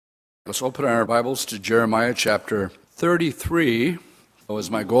Let's open our Bibles to Jeremiah chapter 33. It was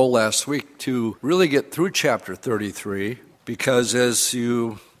my goal last week to really get through chapter 33 because as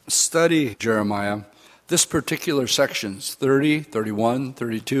you study Jeremiah, this particular sections, 30, 31,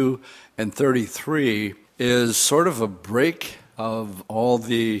 32, and 33, is sort of a break of all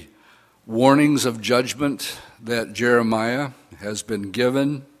the warnings of judgment that Jeremiah has been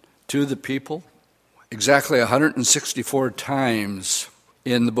given to the people. Exactly 164 times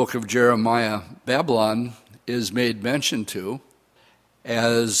in the book of Jeremiah, Babylon is made mention to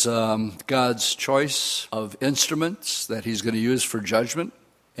as God's choice of instruments that he's going to use for judgment.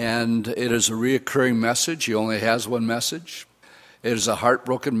 And it is a reoccurring message. He only has one message. It is a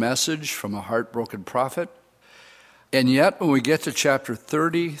heartbroken message from a heartbroken prophet. And yet, when we get to chapter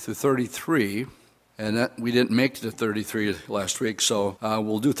 30 through 33, and that we didn't make it to 33 last week, so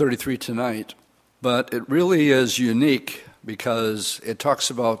we'll do 33 tonight. But it really is unique because it talks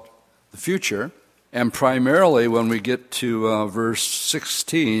about the future. And primarily when we get to verse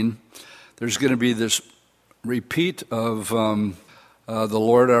 16, there's going to be this repeat of the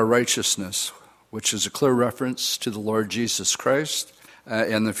Lord our righteousness, which is a clear reference to the Lord Jesus Christ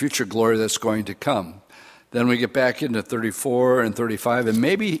and the future glory that's going to come. Then we get back into 34 and 35 and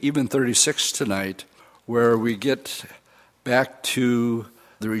maybe even 36 tonight, where we get back to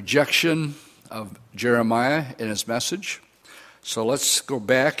the rejection of Jeremiah and his message. So let's go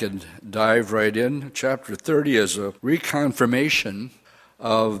back and dive right in. Chapter 30 is a reconfirmation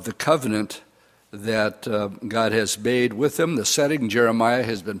of the covenant that God has made with him. The setting, Jeremiah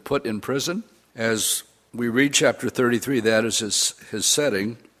has been put in prison. As we read chapter 33, that is his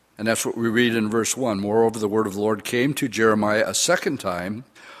setting, and that's what we read in verse 1. Moreover, the word of the Lord came to Jeremiah a second time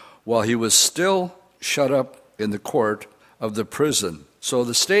while he was still shut up in the court of the prison. So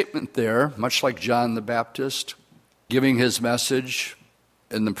the statement there, much like John the Baptist giving his message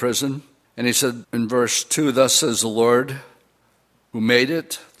in the prison, and he said in verse 2, thus says the Lord who made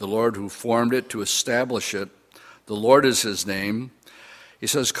it, the Lord who formed it to establish it, the Lord is his name. He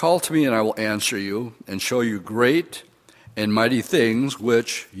says, call to me and I will answer you and show you great and mighty things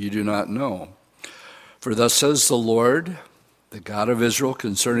which you do not know. For thus says the Lord, the God of Israel,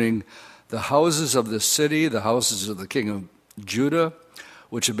 concerning the houses of the city, the houses of the king of Judah,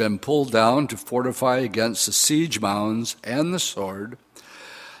 which have been pulled down to fortify against the siege mounds and the sword.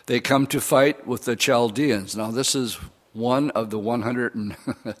 They come to fight with the Chaldeans. Now, this is one of the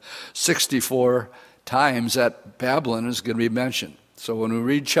 164 times that Babylon is going to be mentioned. So when we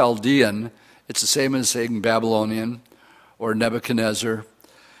read Chaldean, it's the same as saying Babylonian or Nebuchadnezzar.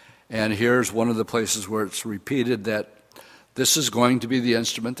 And here's one of the places where it's repeated that this is going to be the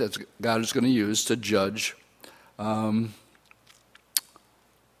instrument that God is going to use to judge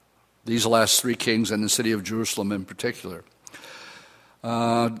these last three kings and the city of Jerusalem in particular.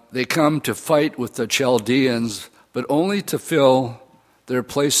 They come to fight with the Chaldeans, but only to fill their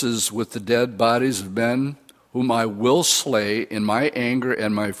places with the dead bodies of men whom I will slay in my anger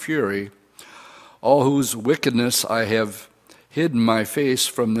and my fury, all whose wickedness I have hidden my face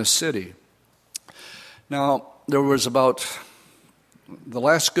from this city. Now, there was the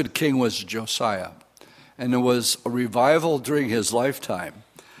last good king was Josiah, and there was a revival during his lifetime.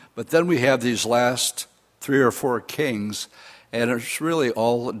 But then we have these last 3 or 4 kings, and it's really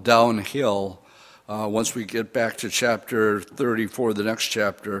all downhill once we get back to chapter 34, the next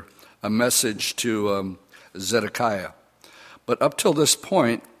chapter, a message to Zedekiah. But up till this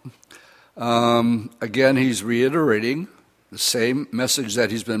point, again, he's reiterating the same message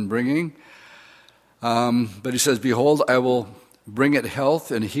that he's been bringing. But he says, behold, I will bring it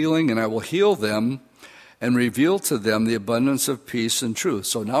health and healing, and I will heal them and reveal to them the abundance of peace and truth.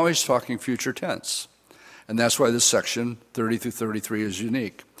 So now he's talking future tense. And that's why this section, 30 through 33, is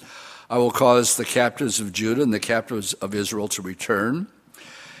unique. I will cause the captives of Judah and the captives of Israel to return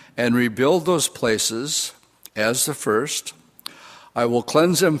and rebuild those places as the first. I will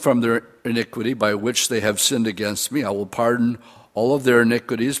cleanse them from their iniquity by which they have sinned against me. I will pardon all of their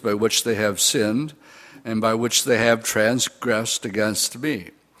iniquities by which they have sinned and by which they have transgressed against me.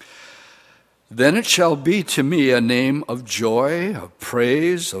 Then it shall be to me a name of joy, of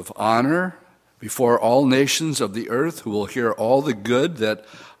praise, of honor before all nations of the earth who will hear all the good that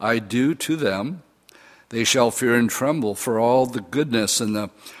I do to them. They shall fear and tremble for all the goodness and the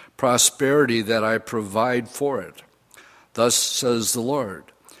prosperity that I provide for it. Thus says the Lord,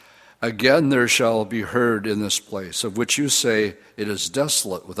 again there shall be heard in this place, of which you say, it is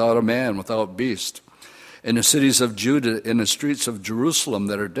desolate, without a man, without beast. In the cities of Judah, in the streets of Jerusalem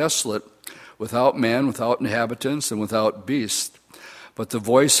that are desolate, without man, without inhabitants, and without beast. But the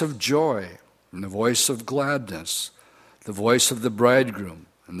voice of joy, and the voice of gladness, the voice of the bridegroom,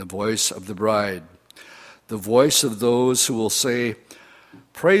 and the voice of the bride, the voice of those who will say,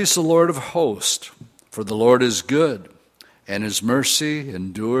 Praise the Lord of hosts, for the Lord is good, and his mercy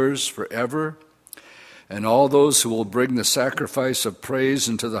endures forever. And all those who will bring the sacrifice of praise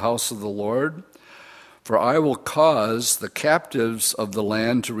into the house of the Lord. For I will cause the captives of the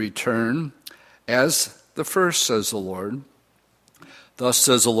land to return, as the first, says the Lord. Thus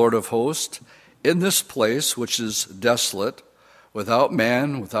says the Lord of hosts, in this place which is desolate, without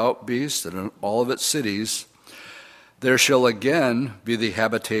man, without beast, and in all of its cities, there shall again be the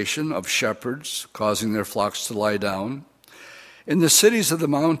habitation of shepherds, causing their flocks to lie down. In the cities of the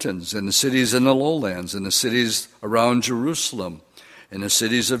mountains, in the cities in the lowlands, in the cities around Jerusalem, in the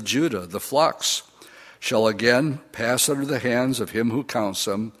cities of Judah, the flocks shall again pass under the hands of him who counts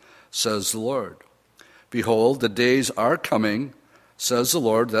them, says the Lord. Behold, the days are coming, says the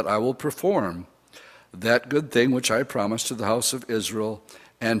Lord, that I will perform that good thing which I promised to the house of Israel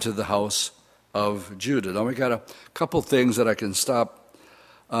and to the house of Judah. Now we got a couple things that I can stop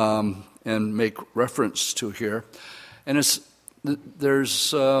and make reference to here. And let's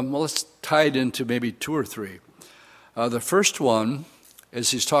tie it into maybe two or three. The first one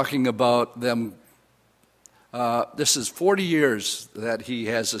is he's talking about them. This is 40 years that he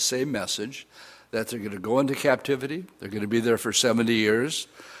has the same message, that they're going to go into captivity. They're going to be there for 70 years.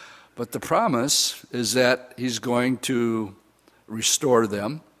 But the promise is that he's going to restore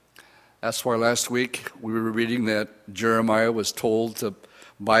them. That's why last week we were reading that Jeremiah was told to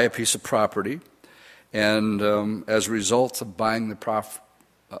buy a piece of property. And as a result of buying the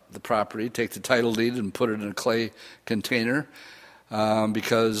property, take the title deed and put it in a clay container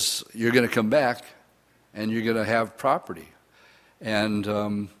because you're going to come back and you're going to have property.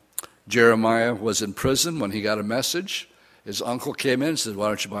 And Jeremiah was in prison when he got a message. His uncle came in and said, why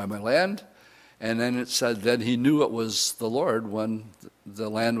don't you buy my land? And then it said, then he knew it was the Lord when the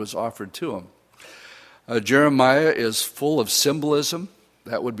land was offered to him. Jeremiah is full of symbolism.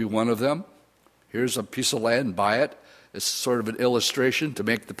 That would be one of them. Here's a piece of land, buy it. It's sort of an illustration to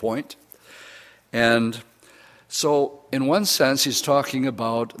make the point. And so in one sense, he's talking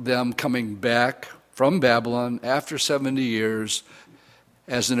about them coming back from Babylon after 70 years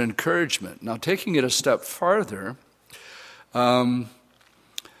as an encouragement. Now, taking it a step farther, in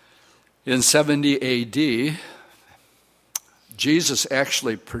 70 A.D., Jesus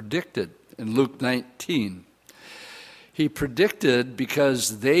actually predicted in Luke 19. He predicted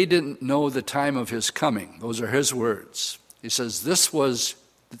because they didn't know the time of his coming. Those are his words. He says, this was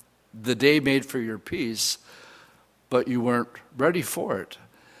the day made for your peace, but you weren't ready for it.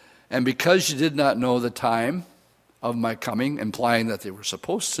 And because you did not know the time of my coming, implying that they were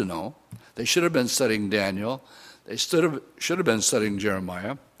supposed to know, they should have been studying Daniel, they should have been studying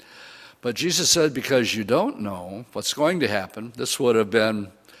Jeremiah. But Jesus said, because you don't know what's going to happen, this would have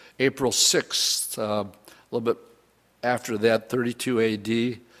been April 6th, a little bit after that, 32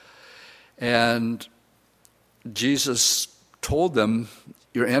 A.D., and Jesus told them,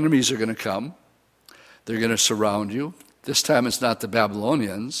 your enemies are going to come. They're going to surround you. This time it's not the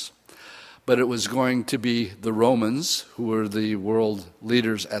Babylonians, but it was going to be the Romans, who were the world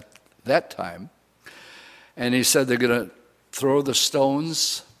leaders at that time. And he said they're going to throw the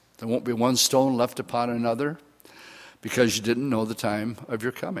stones. There won't be one stone left upon another because you didn't know the time of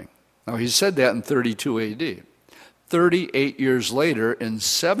your coming. Now, he said that in 32 A.D. 38 years later, in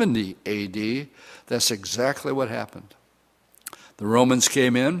 70 A.D., that's exactly what happened. The Romans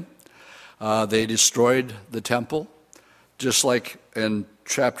came in. They destroyed the temple. Just like in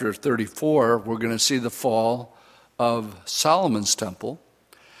chapter 34, we're going to see the fall of Solomon's temple.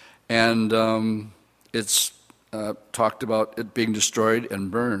 And it's talked about it being destroyed and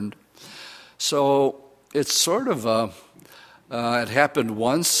burned. So it's sort of it happened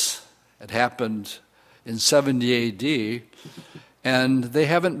once. It happened in 70 A.D., and they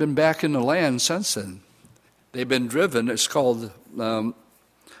haven't been back in the land since then. They've been driven. It's called the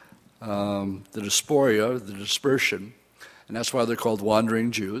diaspora, the dispersion, and that's why they're called wandering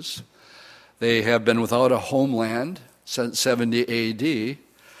Jews. They have been without a homeland since 70 A.D.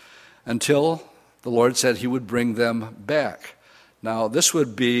 until the Lord said he would bring them back. Now, this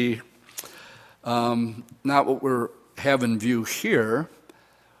would be not what we have in view here.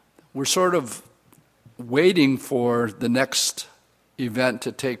 We're sort of waiting for the next event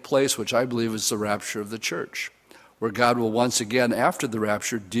to take place, which I believe is the rapture of the church, where God will once again, after the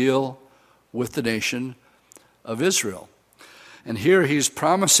rapture, deal with the nation of Israel. And here he's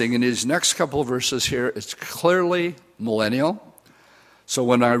promising in his next couple of verses here, it's clearly millennial. So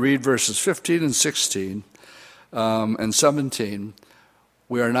when I read verses 15 and 16 and 17,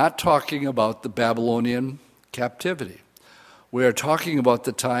 we are not talking about the Babylonian captivity. We are talking about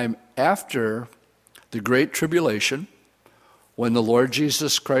the time after the Great Tribulation, when the Lord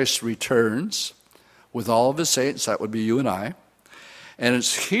Jesus Christ returns with all of his saints. That would be you and I. And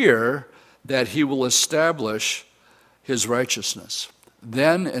it's here that he will establish his righteousness.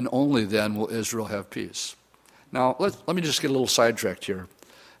 Then and only then will Israel have peace. Now, let me just get a little sidetracked here.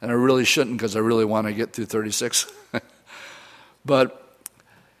 And I really shouldn't, because I really want to get through 36. But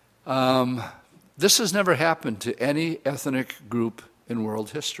this has never happened to any ethnic group in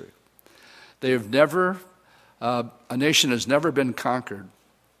world history. They have never, a nation has never been conquered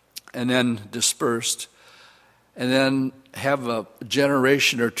and then dispersed, and then have a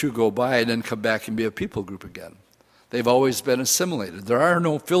generation or two go by and then come back and be a people group again. They've always been assimilated. There are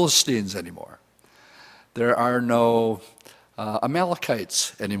no Philistines anymore. There are no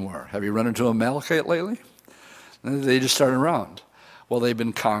Amalekites anymore. Have you run into an Amalekite lately? They just aren't around. Well, they've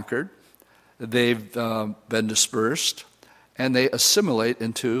been conquered. They've been dispersed, and they assimilate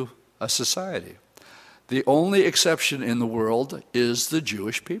into a society. The only exception in the world is the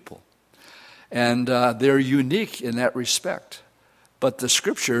Jewish people. And they're unique in that respect. But the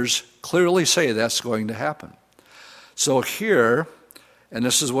scriptures clearly say that's going to happen. So here, and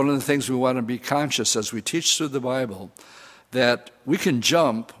this is one of the things we want to be conscious as we teach through the Bible, that we can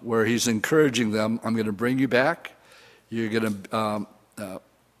jump where he's encouraging them, I'm going to bring you back, you're going to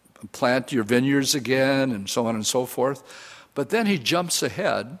plant your vineyards again, and so on and so forth. But then he jumps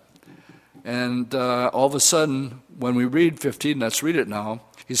ahead, and all of a sudden, when we read 15, let's read it now,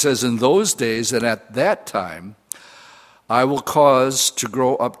 he says, in those days and at that time, I will cause to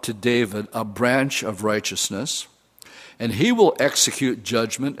grow up to David a branch of righteousness, and he will execute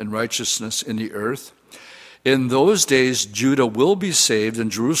judgment and righteousness in the earth. In those days, Judah will be saved, and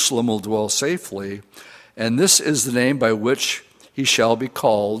Jerusalem will dwell safely, and this is the name by which he shall be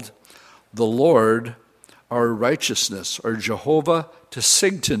called, the Lord our righteousness, or Jehovah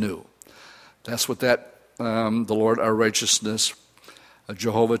Tsidkenu. That's what that, the Lord our righteousness,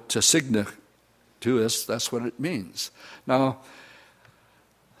 Jehovah Tsidkenu is, that's what it means. Now,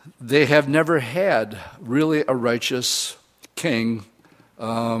 they have never had really a righteous king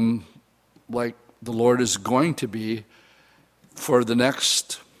like the Lord is going to be for the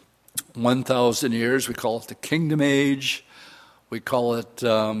next 1,000 years. We call it the kingdom age. We call it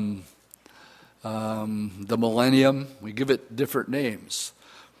the millennium. We give it different names.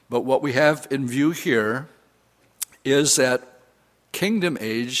 But what we have in view here is that kingdom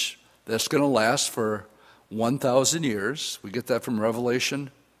age that's going to last for 1,000 years. We get that from Revelation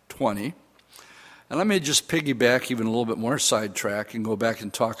 20. And let me just piggyback even a little bit more sidetrack and go back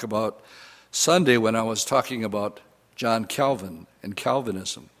and talk about Sunday when I was talking about John Calvin and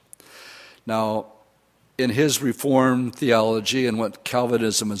Calvinism. Now, in his Reformed theology and what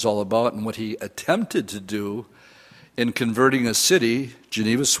Calvinism is all about and what he attempted to do in converting a city,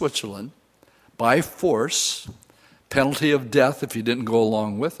 Geneva, Switzerland, by force, penalty of death if you didn't go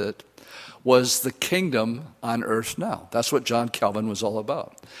along with it, was the kingdom on earth now. That's what John Calvin was all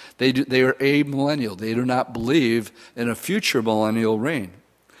about. They are amillennial. They do not believe in a future millennial reign.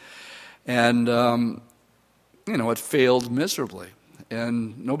 And, it failed miserably.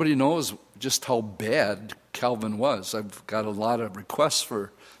 And nobody knows just how bad Calvin was. I've got a lot of requests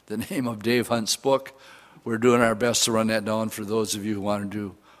for the name of Dave Hunt's book. We're doing our best to run that down for those of you who want to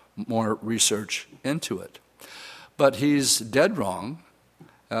do more research into it. But he's dead wrong.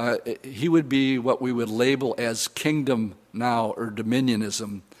 He would be what we would label as kingdom now or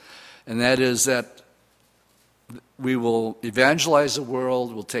dominionism, and that is that we will evangelize the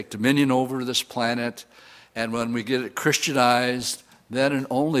world, we'll take dominion over this planet, and when we get it Christianized, then and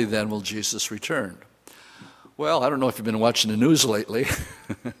only then will Jesus return. Well, I don't know if you've been watching the news lately,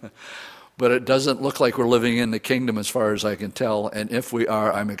 but it doesn't look like we're living in the kingdom as far as I can tell, and if we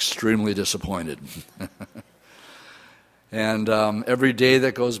are, I'm extremely disappointed. And every day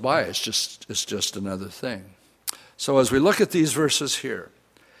that goes by, it's just another thing. So as we look at these verses here,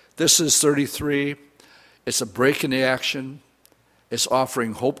 this is 33. It's a break in the action. It's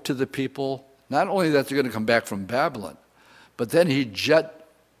offering hope to the people. Not only that they're going to come back from Babylon, but then he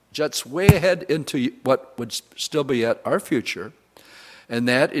jets way ahead into what would still be at our future, and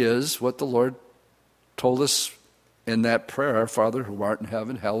that is what the Lord told us in that prayer, Our Father who art in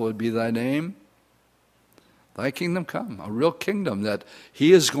heaven, hallowed be thy name. Thy kingdom come, a real kingdom that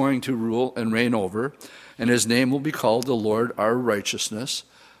he is going to rule and reign over, and his name will be called the Lord our righteousness,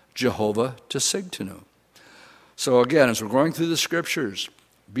 Jehovah Tsidkenu. So again, as we're going through the scriptures,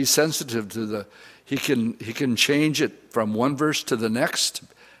 be sensitive to he can change it from one verse to the next,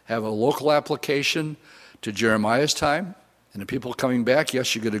 have a local application to Jeremiah's time, and the people coming back,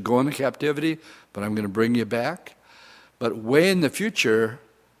 yes, you're going to go into captivity, but I'm going to bring you back. But way in the future,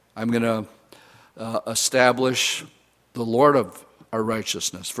 I'm going to establish the Lord of our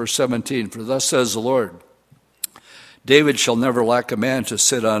righteousness. Verse 17, for thus says the Lord, David shall never lack a man to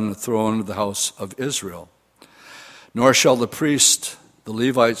sit on the throne of the house of Israel, nor shall the priest, the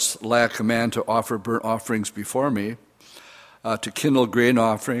Levites, lack a man to offer burnt offerings before me, to kindle grain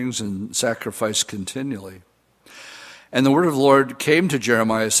offerings and sacrifice continually. And the word of the Lord came to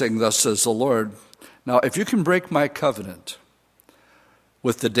Jeremiah, saying, thus says the Lord, now if you can break my covenant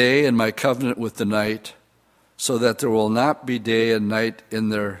with the day and my covenant with the night, so that there will not be day and night in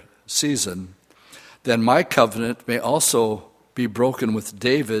their season, then my covenant may also be broken with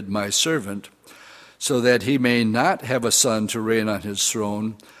David, my servant, so that he may not have a son to reign on his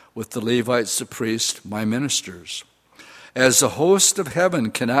throne with the Levites, the priests, my ministers. As the host of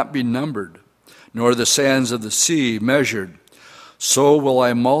heaven cannot be numbered, nor the sands of the sea measured, so will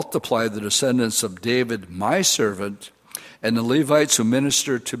I multiply the descendants of David, my servant, and the Levites who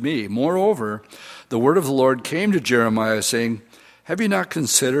minister to me. Moreover, the word of the Lord came to Jeremiah, saying, have you not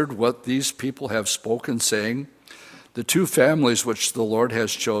considered what these people have spoken, saying, the two families which the Lord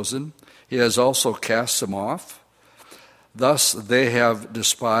has chosen, he has also cast them off? Thus they have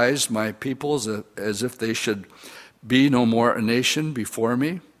despised my people as if they should be no more a nation before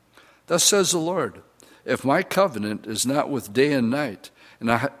me. Thus says the Lord, if my covenant is not with day and night, and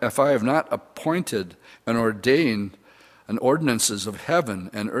if I have not appointed and ordained an ordinances of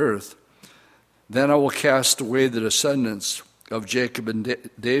heaven and earth, then I will cast away the descendants of Jacob and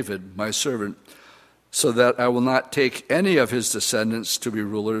David, my servant, so that I will not take any of his descendants to be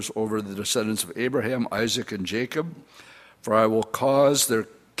rulers over the descendants of Abraham, Isaac, and Jacob, for I will cause their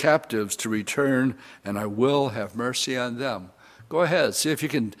captives to return, and I will have mercy on them. Go ahead, see if you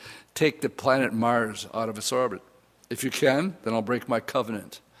can take the planet Mars out of its orbit. If you can, then I'll break my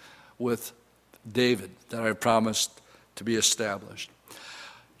covenant with David that I promised to be established.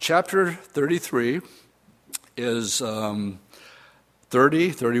 Chapter 33 is 30,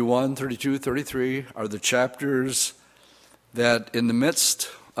 31, 32, 33 are the chapters that in the midst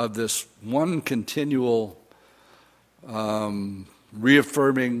of this one continual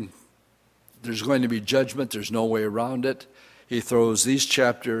reaffirming there's going to be judgment, there's no way around it, he throws these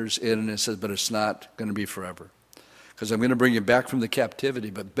chapters in and it says, but it's not going to be forever. Because I'm going to bring you back from the captivity,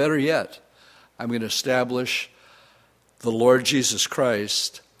 but better yet, I'm going to establish the Lord Jesus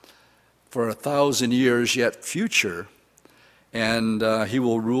Christ for 1,000 years yet future, and he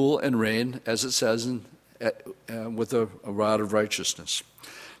will rule and reign, as it says, with a rod of righteousness.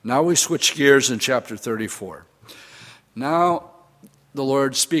 Now we switch gears in chapter 34. Now the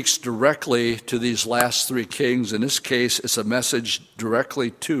Lord speaks directly to these last three kings. In this case, it's a message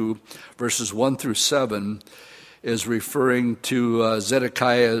directly to verses 1 through 7 is referring to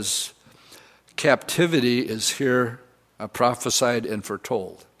Zedekiah's captivity is here prophesied and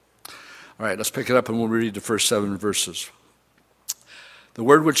foretold. All right, let's pick it up and we'll read the first 7 verses. The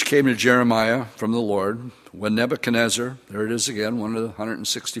word which came to Jeremiah from the Lord, when Nebuchadnezzar, there it is again, one of the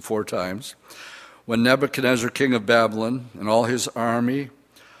 164 times, when Nebuchadnezzar, king of Babylon, and all his army,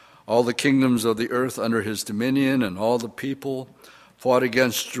 all the kingdoms of the earth under his dominion, and all the people fought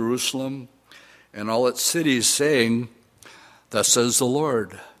against Jerusalem and all its cities, saying, thus says the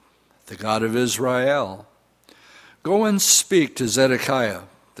Lord, the God of Israel, go and speak to Zedekiah,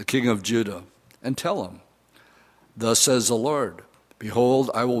 the king of Judah, and tell him, thus says the Lord, behold,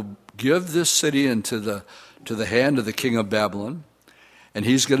 I will give this city into the hand of the king of Babylon, and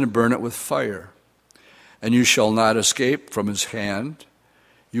he's going to burn it with fire. And you shall not escape from his hand.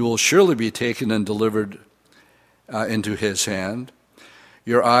 You will surely be taken and delivered into his hand.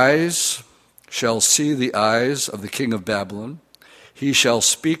 Your eyes shall see the eyes of the king of Babylon. He shall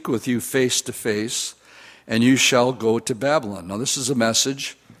speak with you face to face, and you shall go to Babylon. Now this is a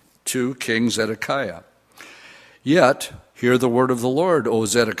message to King Zedekiah. Yet, hear the word of the Lord, O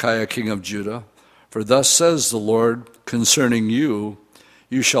Zedekiah, king of Judah, for thus says the Lord concerning you,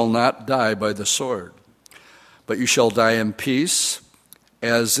 you shall not die by the sword, but you shall die in peace,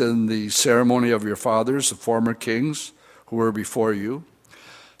 as in the ceremony of your fathers, the former kings who were before you.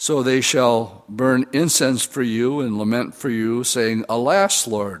 So they shall burn incense for you and lament for you, saying, alas,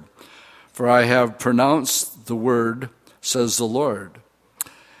 Lord, for I have pronounced the word, says the Lord.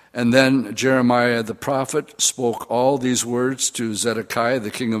 And then Jeremiah the prophet spoke all these words to Zedekiah, the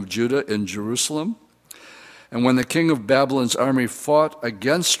king of Judah, in Jerusalem. And when the king of Babylon's army fought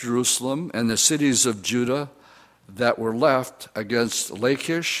against Jerusalem and the cities of Judah that were left against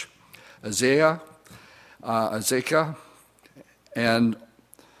Lachish, Azekah, and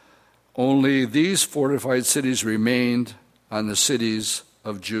only these fortified cities remained on the cities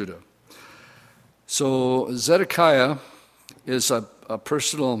of Judah. So Zedekiah is a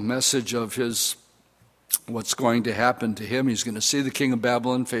personal message of what's going to happen to him. He's going to see the king of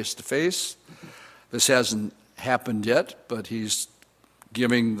Babylon face to face. This hasn't happened yet, but he's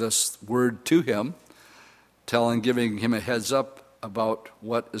giving this word to him, giving him a heads up about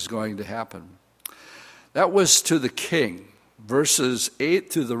what is going to happen. That was to the king. Verses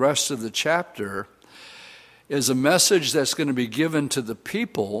 8 through the rest of the chapter is a message that's going to be given to the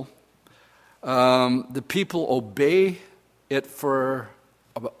people. The people obey it for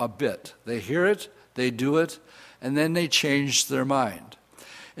a bit. They hear it, they do it, and then they change their mind.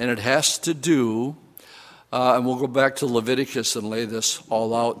 And it has to do, and we'll go back to Leviticus and lay this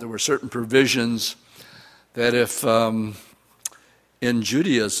all out. There were certain provisions that if in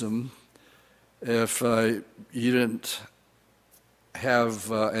Judaism, if you didn't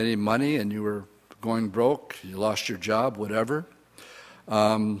have any money and you were going broke, you lost your job, whatever,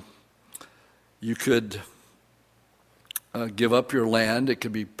 you could give up your land. It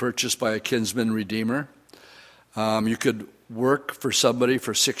could be purchased by a kinsman redeemer. You could work for somebody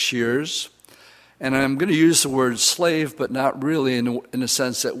for 6 years. And I'm going to use the word slave, but not really in a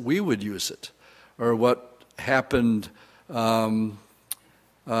sense that we would use it, or what happened during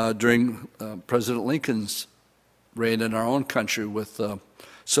President Lincoln's reign in our own country with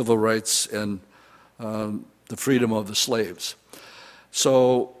civil rights and the freedom of the slaves.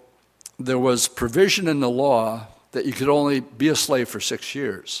 So there was provision in the law that you could only be a slave for 6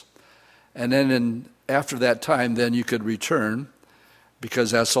 years. And then after that time, then you could return,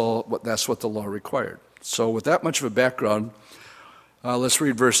 because that's what the law required. So with that much of a background, let's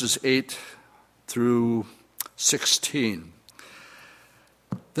read verses 8 through 16.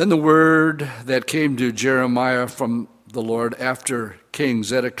 Then the word that came to Jeremiah from the Lord after King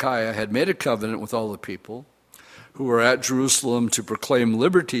Zedekiah had made a covenant with all the people who were at Jerusalem to proclaim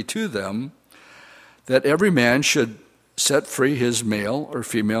liberty to them, that every man should set free his male or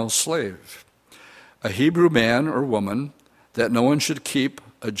female slave, a Hebrew man or woman, that no one should keep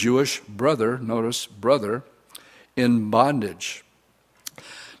a Jewish brother, notice brother, in bondage.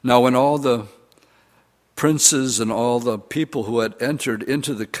 Now when all the princes and all the people who had entered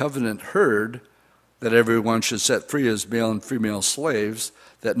into the covenant heard that everyone should set free his male and female slaves,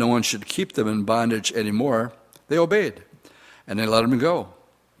 that no one should keep them in bondage anymore, they obeyed, and they let them go.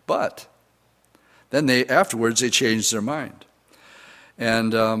 But then afterwards they changed their mind.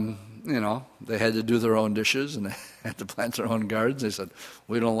 And, they had to do their own dishes, and they had to plant their own gardens. They said,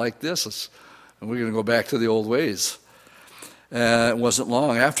 we don't like this, and we're going to go back to the old ways. It wasn't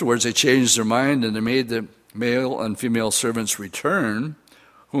long. Afterwards they changed their mind, and they made the male and female servants return,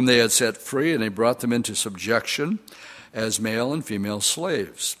 whom they had set free, and they brought them into subjection as male and female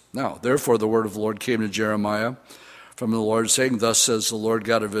slaves. Now, therefore, the word of the Lord came to Jeremiah from the Lord, saying, Thus says the Lord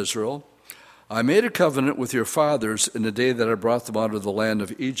God of Israel, I made a covenant with your fathers in the day that I brought them out of the land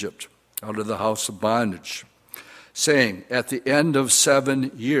of Egypt, out of the house of bondage, saying, At the end of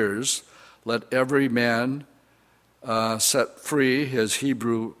 7 years, let every man set free his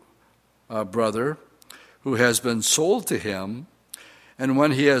Hebrew brother who has been sold to him, and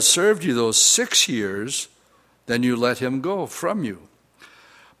when he has served you those 6 years, then you let him go from you.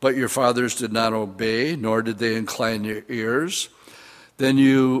 But your fathers did not obey, nor did they incline their ears. Then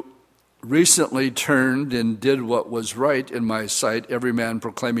you recently turned and did what was right in my sight, every man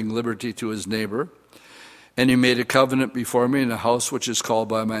proclaiming liberty to his neighbor. And you made a covenant before me in a house which is called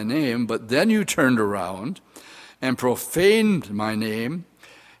by my name. But then you turned around and profaned my name,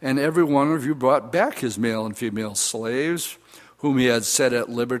 and every one of you brought back his male and female slaves, whom he had set at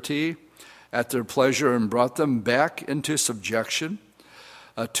liberty at their pleasure, and brought them back into subjection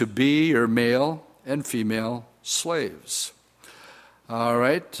to be your male and female slaves. All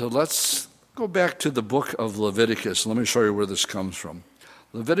right, so let's go back to the book of Leviticus. Let me show you where this comes from.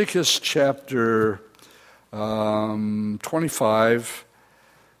 Leviticus chapter 25,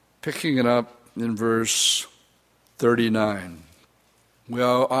 picking it up in verse 39. We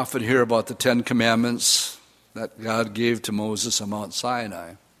often hear about the 10 Commandments that God gave to Moses on Mount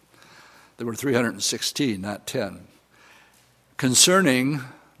Sinai. There were 316, not 10, concerning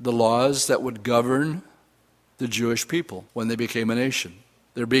the laws that would govern the Jewish people when they became a nation.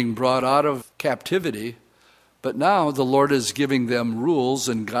 They're being brought out of captivity, but now the Lord is giving them rules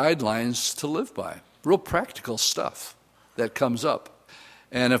and guidelines to live by. Real practical stuff that comes up.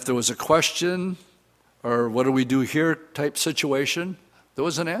 And if there was a question, or what do we do here type situation, there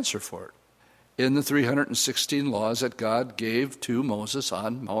was an answer for it in the 316 laws that God gave to Moses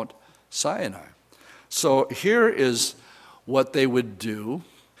on Mount Sinai. So here is what they would do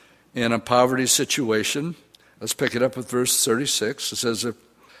in a poverty situation. Let's pick it up with verse 36. It says,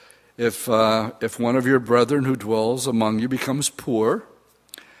 If one of your brethren who dwells among you becomes poor,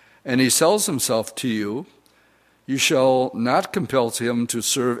 and he sells himself to you, you shall not compel him to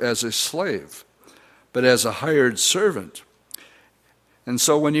serve as a slave, but as a hired servant. And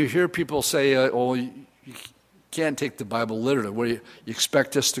so when you hear people say, you can't take the Bible literally, what do you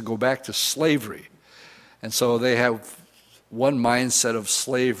expect us to go back to slavery? And so they have one mindset of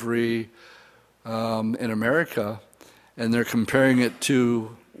slavery in America, and they're comparing it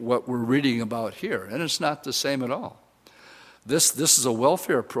to what we're reading about here. And it's not the same at all. This is a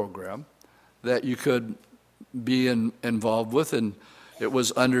welfare program that you could be involved with, and it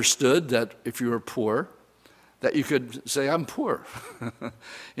was understood that if you were poor, that you could say, I'm poor.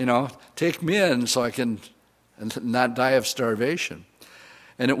 Take me in so I can not die of starvation.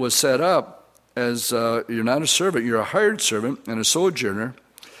 And it was set up as you're not a servant, you're a hired servant and a sojourner.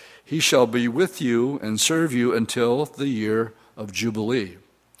 He shall be with you and serve you until the year of Jubilee.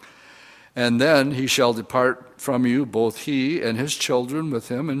 And then he shall depart from you, both he and his children with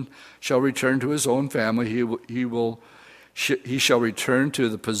him, and shall return to his own family. He shall return to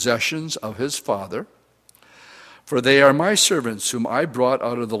the possessions of his father. For they are my servants, whom I brought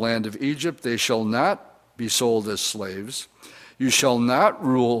out of the land of Egypt. They shall not be sold as slaves. You shall not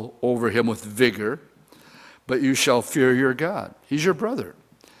rule over him with vigor, but you shall fear your God. He's your brother,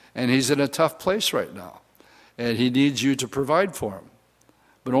 and he's in a tough place right now, and he needs you to provide for him,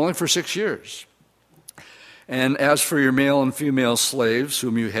 but only for 6 years. And as for your male and female slaves,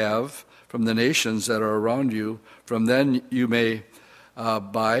 whom you have from the nations that are around you, from them you may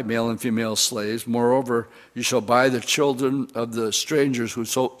buy male and female slaves. Moreover, you shall buy the children of the strangers who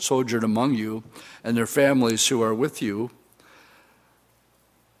sojourn among you, and their families who are with you,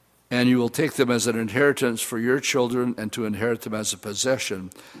 and you will take them as an inheritance for your children, and to inherit them as a possession.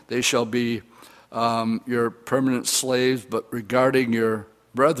 They shall be your permanent slaves, but regarding your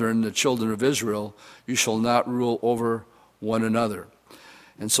brethren, the children of Israel, you shall not rule over one another.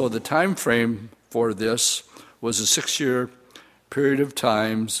 And so the time frame for this was a 6-year period of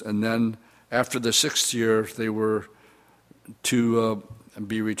times, and then after the 6th year, they were to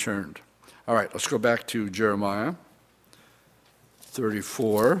be returned. All right, let's go back to Jeremiah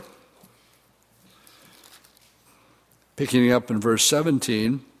 34. Picking up in verse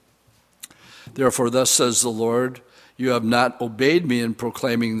 17, therefore thus says the Lord, you have not obeyed me in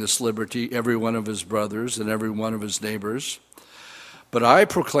proclaiming this liberty, every one of his brothers and every one of his neighbors. But I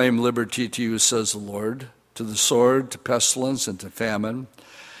proclaim liberty to you, says the Lord, to the sword, to pestilence, and to famine,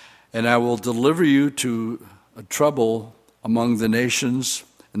 and I will deliver you to a trouble among the nations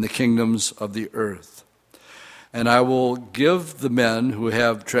and the kingdoms of the earth. And I will give the men who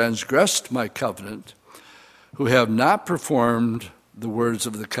have transgressed my covenant, who have not performed the words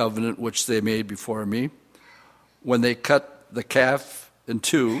of the covenant which they made before me, when they cut the calf in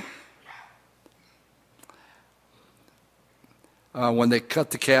two,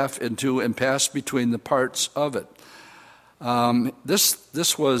 and passed between the parts of it.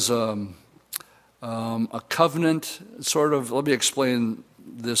 This was a covenant, sort of. Let me explain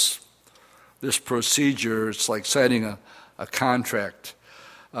this procedure. It's like signing a contract.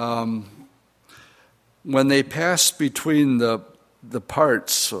 When they passed between the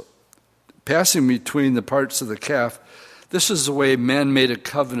parts, passing between the parts of the calf, this is the way men made a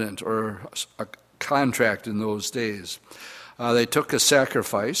covenant or a contract in those days. They took a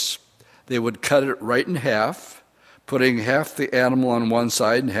sacrifice. They would cut it right in half, putting half the animal on one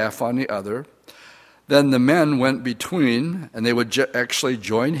side and half on the other. Then the men went between, and they would actually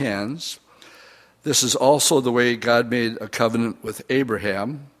join hands. This is also the way God made a covenant with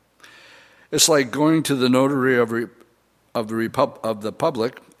Abraham. It's like going to the notary of the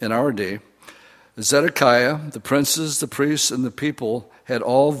public in our day. Zedekiah, the princes, the priests, and the people had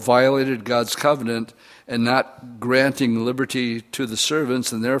all violated God's covenant and not granting liberty to the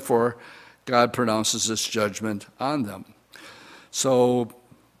servants, and therefore God pronounces this judgment on them. So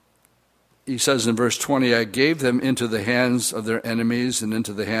he says in verse 20, I gave them into the hands of their enemies and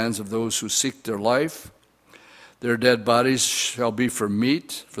into the hands of those who seek their life. Their dead bodies shall be for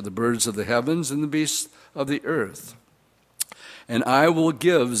meat, for the birds of the heavens and the beasts of the earth. And I will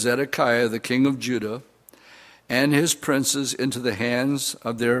give Zedekiah, the king of Judah, and his princes into the hands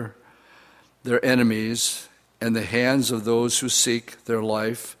of their enemies and the hands of those who seek their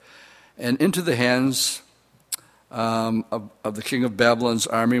life, and into the hands of the king of Babylon's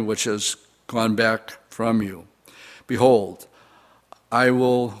army, which has gone back from you. Behold, I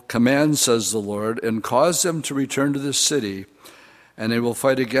will command, says the Lord, and cause them to return to this city, and they will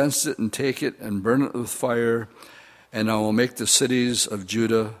fight against it and take it and burn it with fire, and I will make the cities of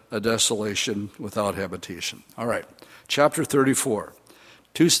Judah a desolation without habitation. All right, chapter 34.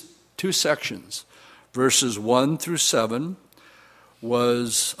 Two two sections. Verses 1 through 7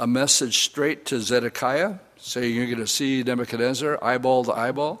 was a message straight to Zedekiah, saying you're going to see Nebuchadnezzar eyeball to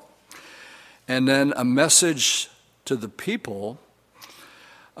eyeball. And then a message to the people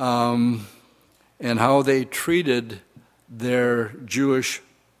and how they treated their Jewish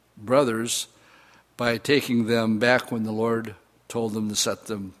brothers by taking them back when the Lord told them to set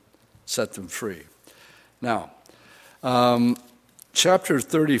them free. Now, chapter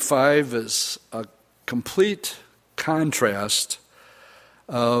 35 is a complete contrast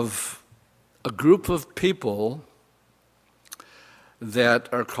of a group of people that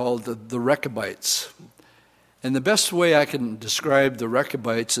are called the Rechabites. And the best way I can describe the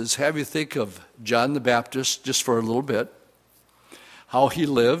Rechabites is have you think of John the Baptist just for a little bit, how he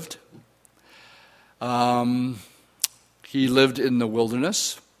lived. He lived in the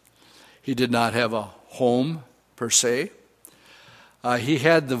wilderness. He did not have a home per se. He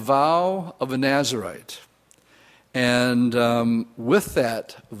had the vow of a Nazirite. And with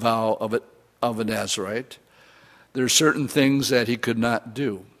that vow of a Nazirite, there are certain things that he could not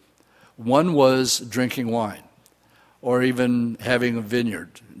do. One was drinking wine or even having a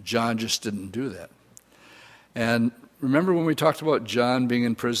vineyard. John just didn't do that. And remember when we talked about John being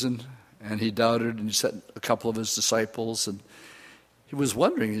in prison and he doubted and he sent a couple of his disciples and he was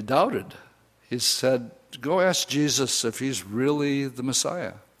wondering, he doubted. He said, go ask Jesus if he's really the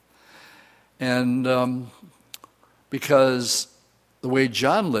Messiah. And because the way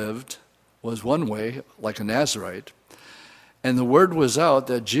John lived was one way, like a Nazirite, and the word was out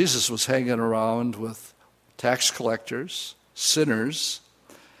that Jesus was hanging around with tax collectors, sinners,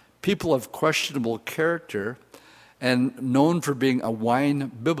 people of questionable character, and known for being a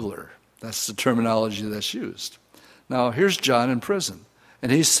wine bibbler. That's the terminology that's used. Now, here's John in prison,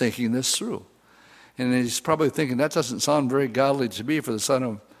 and he's thinking this through. And he's probably thinking, that doesn't sound very godly to me for the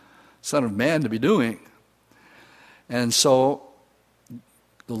Son of Man to be doing. And so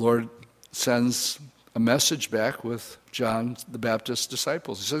the Lord sends a message back with John the Baptist's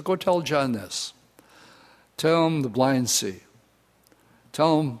disciples. He says, go tell John this. Tell him the blind see.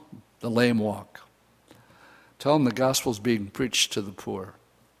 Tell him the lame walk. Tell him the gospel's being preached to the poor.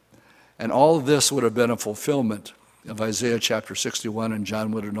 And all of this would have been a fulfillment of Isaiah chapter 61, and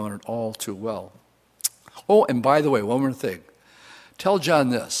John would have known it all too well. Oh, and by the way, one more thing. Tell John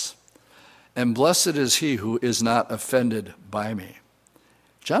this, and blessed is he who is not offended by me.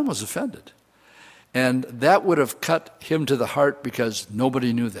 John was offended. And that would have cut him to the heart because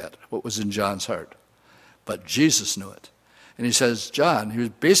nobody knew that, what was in John's heart. But Jesus knew it. And he says, John, he was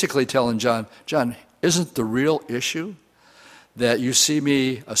basically telling John, John, isn't the real issue that you see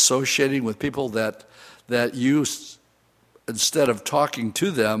me associating with people that you, instead of talking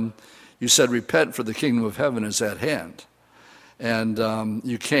to them, you said, repent for the kingdom of heaven is at hand. And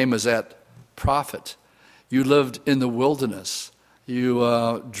you came as that prophet. You lived in the wilderness.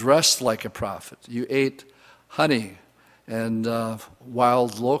 You dressed like a prophet. You ate honey and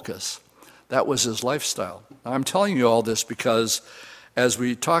wild locusts. That was his lifestyle. Now, I'm telling you all this because as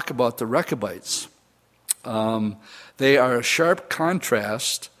we talk about the Rechabites, they are a sharp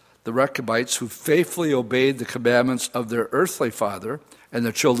contrast, the Rechabites who faithfully obeyed the commandments of their earthly father and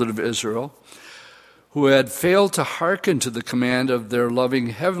the children of Israel, who had failed to hearken to the command of their loving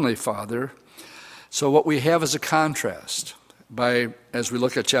heavenly Father. So what we have is a contrast as we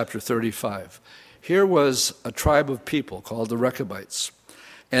look at chapter 35. Here was a tribe of people called the Rechabites,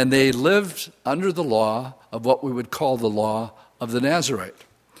 and they lived under the law of what we would call the law of the Nazirite.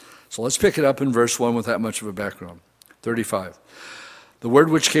 So let's pick it up in verse 1 with that much of a background. 35. The word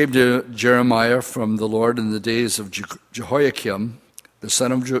which came to Jeremiah from the Lord in the days of Jehoiakim, the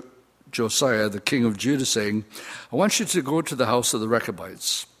son of Josiah, the king of Judah, saying, I want you to go to the house of the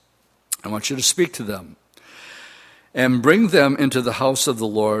Rechabites. I want you to speak to them and bring them into the house of the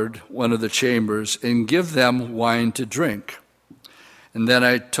Lord, one of the chambers, and give them wine to drink. And then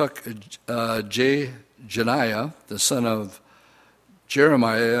I took Jeniah, the son of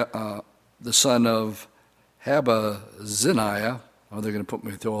Jeremiah, the son of Habaziniah. Oh, they're going to put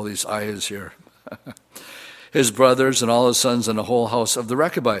me through all these ayahs here. His brothers and all his sons and the whole house of the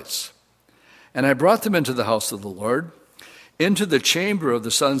Rechabites. And I brought them into the house of the Lord, into the chamber of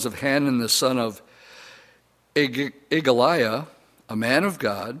the sons of Hanan, the son of Igaliah, a man of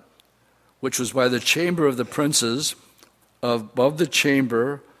God, which was by the chamber of the princes, above the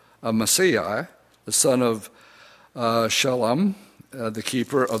chamber of Messiah, the son of Shalom, the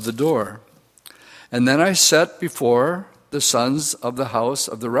keeper of the door. And then I set before the sons of the house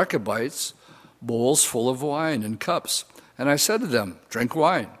of the Rechabites bowls full of wine and cups. And I said to them, drink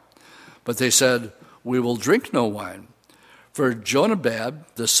wine. But they said, we will drink no wine. For Jonadab,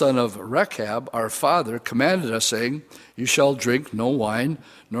 the son of Rechab, our father, commanded us, saying, You shall drink no wine,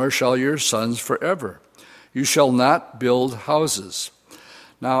 nor shall your sons forever. You shall not build houses.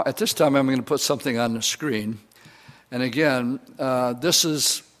 Now, at this time, I'm going to put something on the screen. And again, this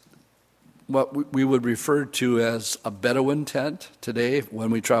is what we would refer to as a Bedouin tent today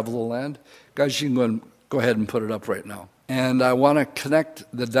when we travel the land. Guys, you can go ahead and put it up right now. And I want to connect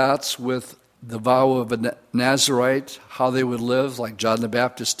the dots with the vow of a Nazirite, how they would live like John the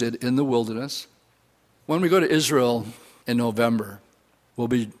Baptist did in the wilderness. When we go to Israel in November, we'll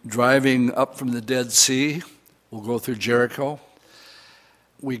be driving up from the Dead Sea. We'll go through Jericho.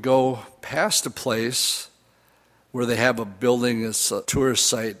 We go past a place where they have a building, it's a tourist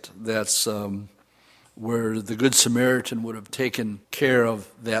site that's where the Good Samaritan would have taken care of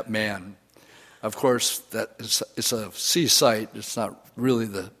that man. Of course, it's a sea site. It's not really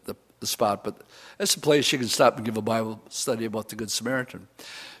the spot, but it's a place you can stop and give a Bible study about the Good Samaritan.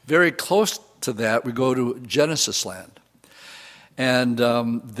 Very close to that, we go to Genesis land. And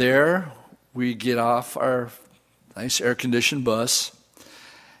there we get off our nice air-conditioned bus,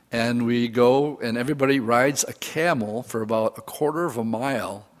 and we go, and everybody rides a camel for about a quarter of a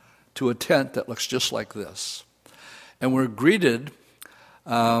mile to a tent that looks just like this. And we're greeted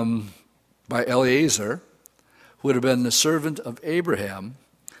by Eliezer, who would have been the servant of Abraham.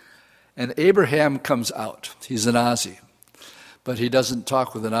 And Abraham comes out. He's an Aussie. But he doesn't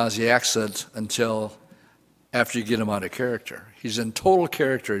talk with an Aussie accent until after you get him out of character. He's in total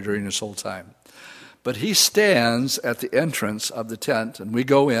character during this whole time. But he stands at the entrance of the tent, and we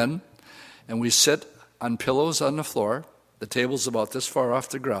go in, and we sit on pillows on the floor. The table's about this far off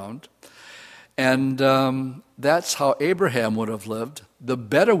the ground. And that's how Abraham would have lived. The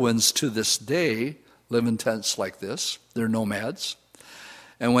Bedouins to this day live in tents like this. They're nomads.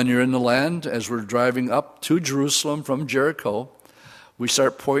 And when you're in the land, as we're driving up to Jerusalem from Jericho, we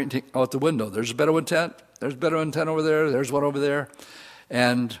start pointing out the window. There's a Bedouin tent. There's a Bedouin tent over there. There's one over there.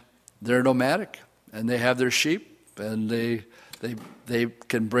 And they're nomadic. And they have their sheep. And they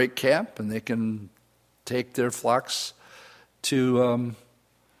can break camp. And they can take their flocks to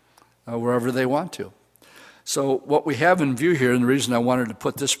wherever they want to. So what we have in view here, and the reason I wanted to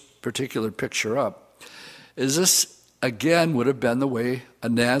put this particular picture up, is this again would have been the way a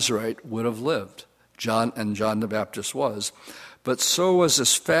Nazirite would have lived. John the Baptist was. But so was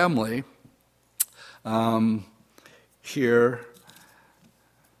his family here.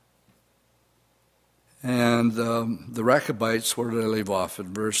 And the Rechabites, where do they leave off?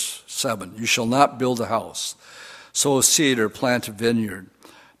 In verse 7. You shall not build a house, sow a seed, or plant a vineyard,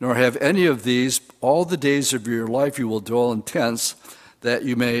 nor have any of these. All the days of your life you will dwell in tents, that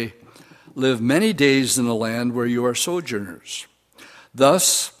you may live many days in the land where you are sojourners.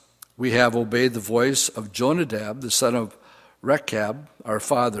 Thus we have obeyed the voice of Jonadab, the son of Rechab, our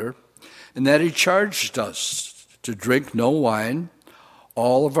father, in that he charged us to drink no wine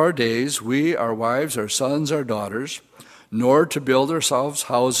all of our days, we, our wives, our sons, our daughters, nor to build ourselves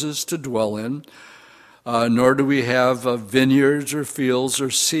houses to dwell in, nor do we have vineyards or fields or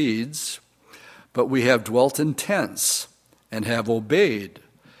seeds, but we have dwelt in tents and have obeyed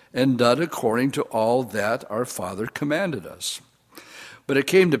and done according to all that our father commanded us. But it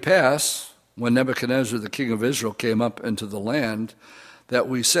came to pass, when Nebuchadnezzar, the king of Israel, came up into the land, that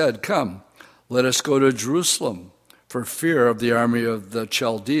we said, Come, let us go to Jerusalem, for fear of the army of the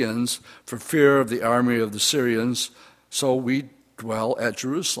Chaldeans, for fear of the army of the Syrians, so we dwell at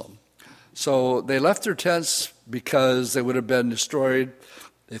Jerusalem. So they left their tents because they would have been destroyed.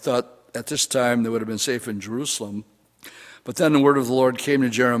 They thought at this time they would have been safe in Jerusalem. But then the word of the Lord came to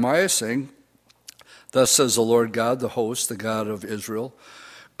Jeremiah, saying, Thus says the Lord God, the host, the God of Israel,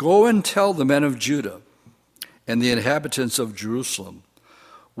 Go and tell the men of Judah and the inhabitants of Jerusalem,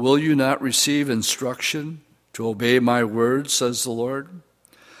 Will you not receive instruction to obey my word, says the Lord?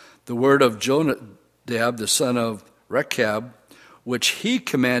 The word of Jonadab, the son of Rechab, which he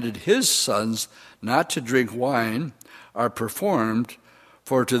commanded his sons not to drink wine, are performed,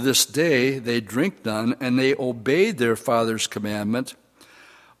 for to this day they drink none, and they obeyed their father's commandment.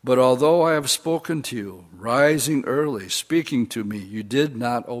 But although I have spoken to you, rising early, speaking to me, you did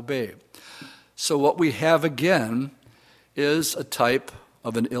not obey. So what we have again is a type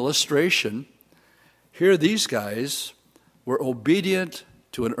of an illustration. Here these guys were obedient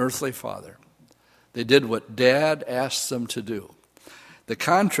to an earthly father. They did what Dad asked them to do. The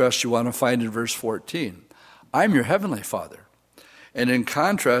contrast you want to find in verse 14. I'm your heavenly Father. And in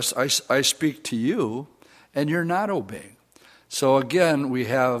contrast, I speak to you, and you're not obeying. So again, we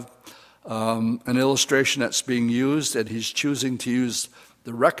have an illustration that's being used, and he's choosing to use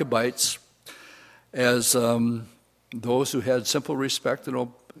the Rechabites as those who had simple respect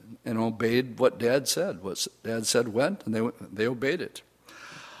and obeyed what Dad said. What Dad said went, and they obeyed it.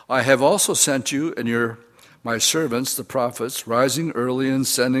 I have also sent you and my servants, the prophets, rising early and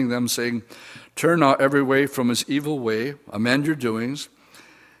sending them, saying, turn now every way from his evil way, amend your doings,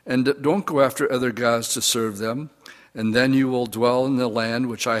 and don't go after other gods to serve them, and then you will dwell in the land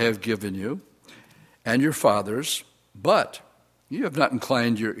which I have given you and your fathers. But you have not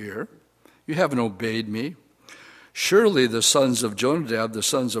inclined your ear. You haven't obeyed me. Surely the sons of Jonadab, the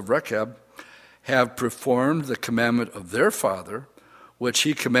sons of Rechab, have performed the commandment of their father, which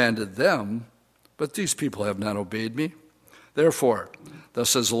he commanded them, but these people have not obeyed me. Therefore, thus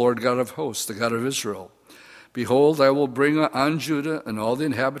says the Lord God of hosts, the God of Israel, behold, I will bring on Judah and all the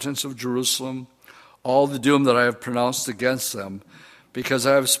inhabitants of Jerusalem all the doom that I have pronounced against them, because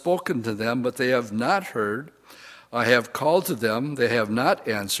I have spoken to them, but they have not heard. I have called to them, they have not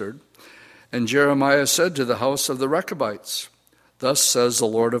answered. And Jeremiah said to the house of the Rechabites, thus says the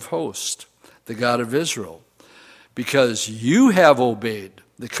Lord of hosts, the God of Israel, because you have obeyed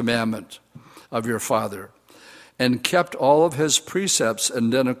the commandment of your father and kept all of his precepts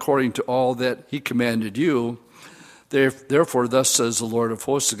and done according to all that he commanded you, therefore thus says the Lord of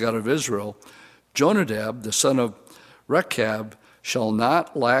hosts, the God of Israel, Jonadab, the son of Rechab, shall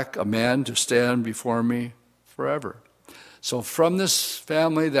not lack a man to stand before me forever. So from this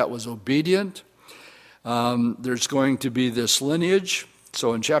family that was obedient, there's going to be this lineage.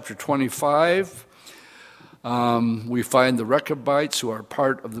 So in chapter 25, we find the Rechabites, who are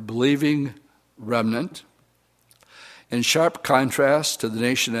part of the believing remnant, in sharp contrast to the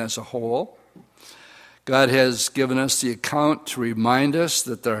nation as a whole. God has given us the account to remind us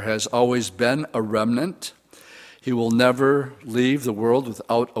that there has always been a remnant. He will never leave the world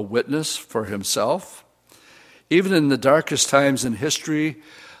without a witness for himself. Even in the darkest times in history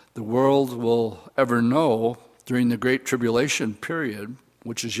the world will ever know, during the Great Tribulation period,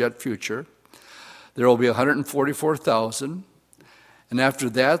 which is yet future, there will be 144,000. And after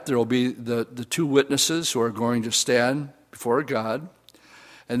that, there will be the two witnesses who are going to stand before God.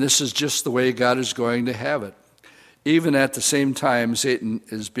 And this is just the way God is going to have it. Even at the same time, Satan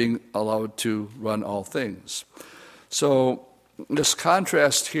is being allowed to run all things. So this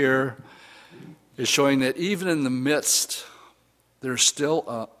contrast here is showing that even in the midst, there's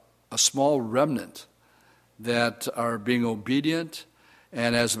still a small remnant that are being obedient.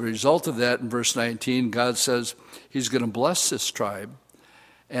 And as a result of that, in verse 19, God says he's going to bless this tribe,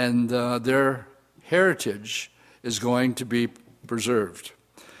 and their heritage is going to be preserved.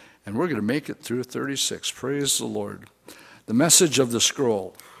 And we're going to make it through 36. Praise the Lord. The message of the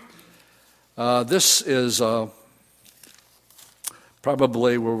scroll. This is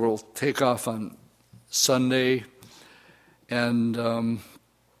probably where we'll take off on Sunday. And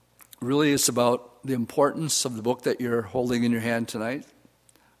really it's about the importance of the book that you're holding in your hand tonight.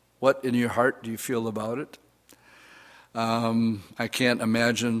 What in your heart do you feel about it? I can't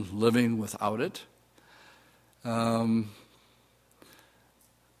imagine living without it.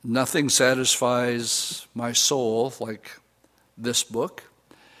 Nothing satisfies my soul like this book.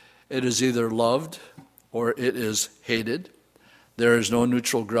 It is either loved or it is hated. There is no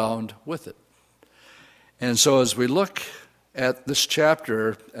neutral ground with it. And so as we look at this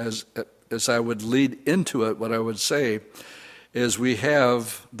chapter, as I would lead into it, what I would say is we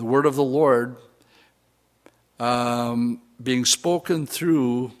have the word of the Lord being spoken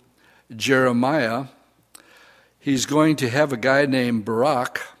through Jeremiah. He's going to have a guy named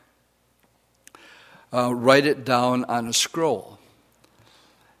Baruch write it down on a scroll.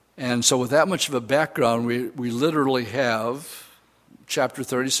 And so with that much of a background, we literally have chapter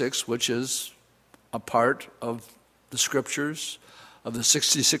 36, which is a part of the scriptures, of the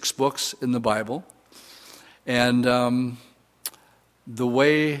 66 books in the Bible, and the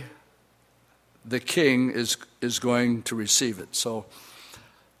way the king is going to receive it. So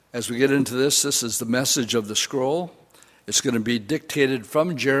as we get into this is the message of the scroll. It's going to be dictated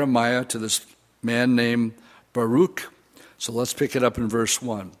from Jeremiah to this man named Baruch. So let's pick it up in verse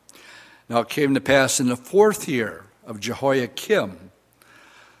 1. Now it came to pass in the 4th year of Jehoiakim,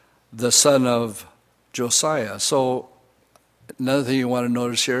 the son of Josiah. So another thing you want to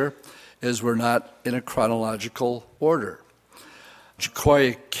notice here is we're not in a chronological order.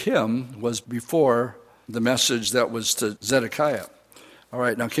 Jehoiakim was before the message that was to Zedekiah. All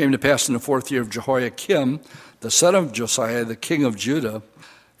right, now it came to pass in the 4th year of Jehoiakim, the son of Josiah, the king of Judah,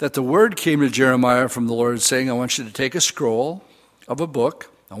 that the word came to Jeremiah from the Lord, saying, I want you to take a scroll of a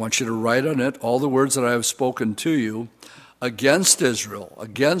book. I want you to write on it all the words that I have spoken to you against Israel,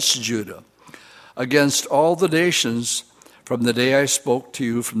 against Judah, against all the nations from the day I spoke to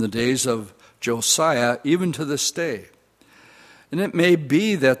you, from the days of Josiah even to this day. And it may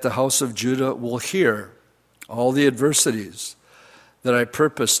be that the house of Judah will hear all the adversities that I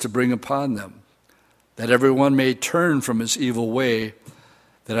purpose to bring upon them, that everyone may turn from his evil way,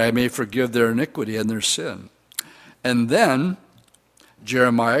 that I may forgive their iniquity and their sin. And then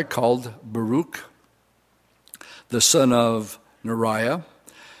Jeremiah called Baruch, the son of Neriah,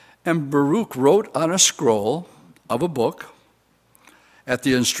 and Baruch wrote on a scroll of a book, at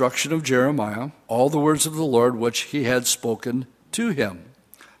the instruction of Jeremiah, all the words of the Lord which he had spoken to him.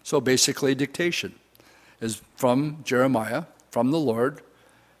 So basically dictation is from Jeremiah, from the Lord.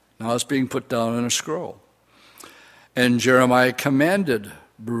 Now it's being put down in a scroll. And Jeremiah commanded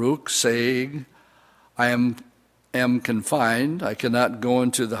Baruch, saying, I am confined, I cannot go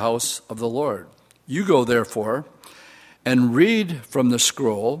into the house of the Lord. You go therefore and read from the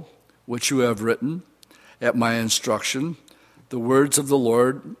scroll which you have written at my instruction, the words of the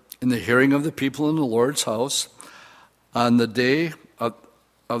Lord in the hearing of the people in the Lord's house on the day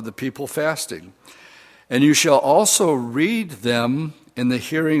of the people fasting. And you shall also read them in the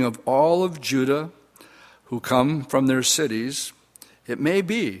hearing of all of Judah who come from their cities. It may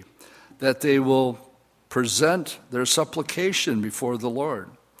be that they will present their supplication before the Lord,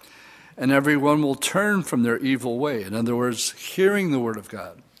 and everyone will turn from their evil way. In other words, hearing the word of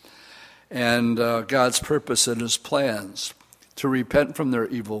God and God's purpose and his plans to repent from their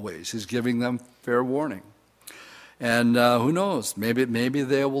evil ways. He's giving them fair warning. And who knows, maybe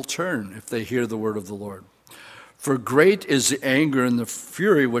they will turn if they hear the word of the Lord. For great is the anger and the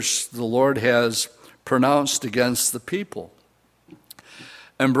fury which the Lord has pronounced against the people.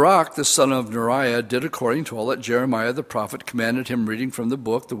 And Baruch, the son of Neriah, did according to all that Jeremiah the prophet commanded him, reading from the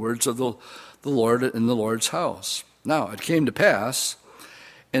book the words of the Lord in the Lord's house. Now it came to pass,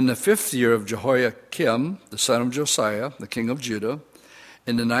 in the 5th year of Jehoiakim, the son of Josiah, the king of Judah,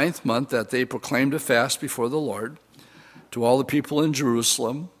 in the 9th month, that they proclaimed a fast before the Lord to all the people in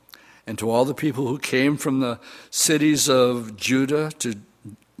Jerusalem and to all the people who came from the cities of Judah to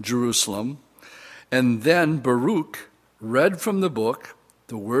Jerusalem. And then Baruch read from the book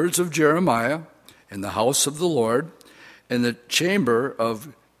the words of Jeremiah in the house of the Lord, in the chamber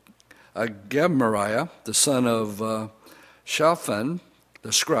of Gemariah, the son of Shaphan,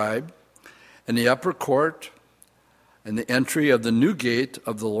 the scribe, in the upper court, in the entry of the new gate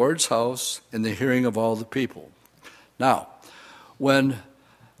of the Lord's house, in the hearing of all the people. Now, when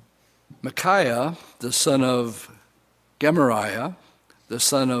Micaiah, the son of Gemariah, the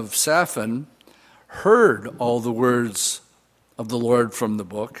son of Shaphan, heard all the words of the Lord from the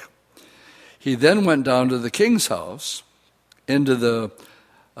book, he then went down to the king's house, into the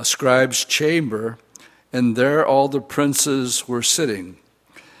scribe's chamber, and there all the princes were sitting.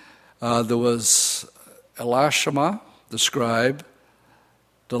 There was Elishama, the scribe,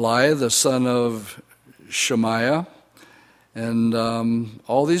 Delaiah, the son of Shemaiah, and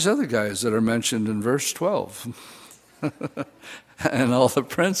all these other guys that are mentioned in verse 12. And all the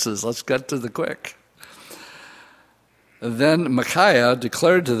princes. Let's get to the quick. Then Micaiah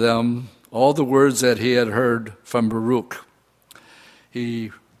declared to them all the words that he had heard from Baruch.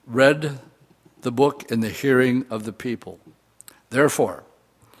 He read the book in the hearing of the people. Therefore,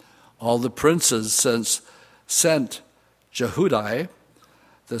 all the princes sent Jehudi,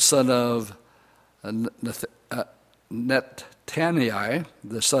 the son of Netaniah,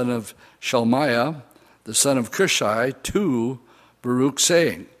 the son of Shelmiah, the son of Cushai, to Baruch,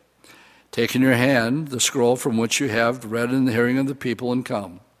 saying, take in your hand the scroll from which you have read in the hearing of the people, and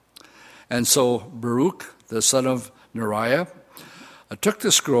come. And so Baruch, the son of Neriah, took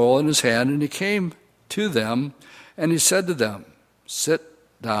the scroll in his hand, and he came to them, and he said to them, sit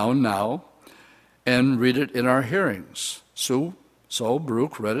down now and read it in our hearings. So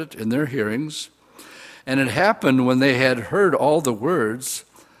Baruch read it in their hearings. And it happened when they had heard all the words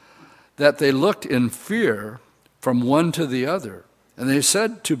that they looked in fear from one to the other. And they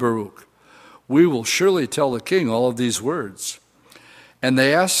said to Baruch, we will surely tell the king all of these words. And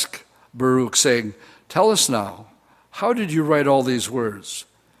they asked Baruch, saying, tell us now, how did you write all these words?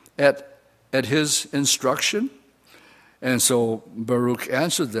 At his instruction? And so Baruch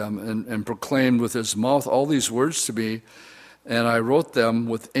answered them and proclaimed with his mouth all these words to me, and I wrote them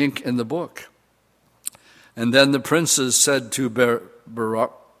with ink in the book. And then the princes said to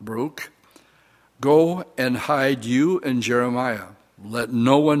Baruch, go and hide you and Jeremiah. Let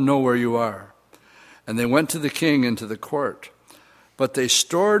no one know where you are. And they went to the king into the court. But they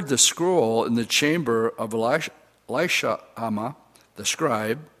stored the scroll in the chamber of Elishama, the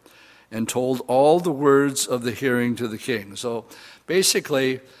scribe, and told all the words of the hearing to the king. So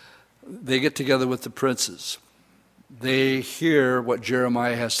basically, they get together with the princes. they hear what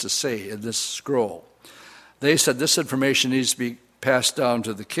Jeremiah has to say in this scroll. They said this information needs to be passed down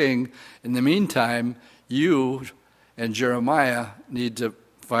to the king. In the meantime, you and Jeremiah need to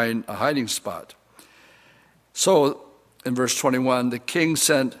find a hiding spot. So, in verse 21, the king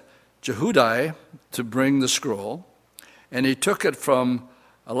sent Jehudi to bring the scroll, and he took it from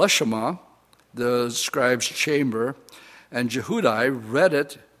Elishama, the scribe's chamber, and Jehudi read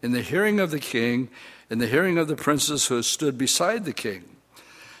it in the hearing of the king, in the hearing of the princes who stood beside the king.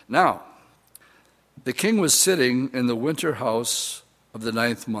 Now, the king was sitting in the winter house of the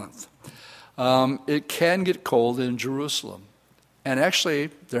 9th month. It can get cold in Jerusalem. And actually,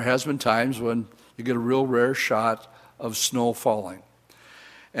 there has been times when you get a real rare shot of snow falling.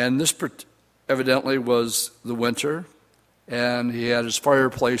 And this evidently was the winter, and he had his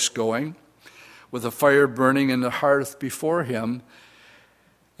fireplace going with a fire burning in the hearth before him.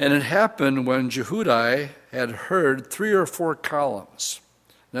 And it happened when Jehudi had heard 3 or 4 columns.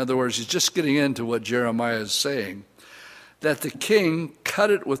 In other words, he's just getting into what Jeremiah is saying, that the king cut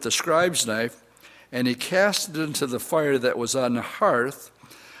it with the scribe's knife, and he cast it into the fire that was on the hearth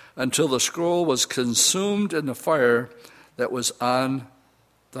until the scroll was consumed in the fire that was on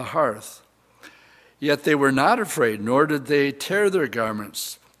the hearth. Yet they were not afraid, nor did they tear their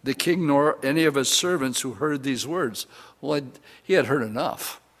garments, the king nor any of his servants who heard these words. Well, he had heard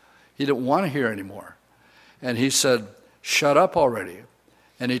enough. He didn't want to hear anymore. And he said, "Shut up already."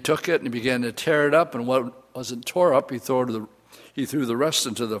 And he took it and he began to tear it up, and what wasn't tore up, he threw the rest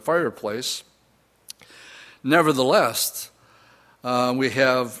into the fireplace. Nevertheless, we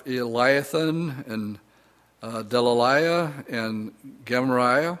have Eliathan and Delaliah and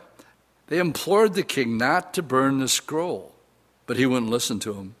Gemariah. They implored the king not to burn the scroll, but he wouldn't listen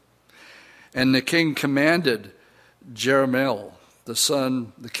to them. And the king commanded Jerahmeel,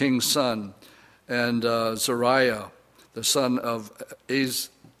 the king's son, and Zariah, the son of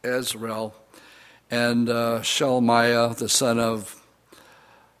Azrael, and Shelmiah, the son of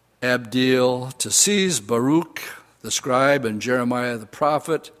Abdeel, to seize Baruch, the scribe, and Jeremiah the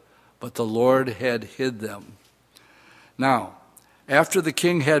prophet, but the Lord had hid them. Now, after the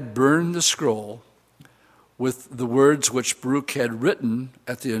king had burned the scroll with the words which Baruch had written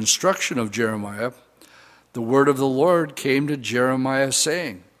at the instruction of Jeremiah, the word of the Lord came to Jeremiah,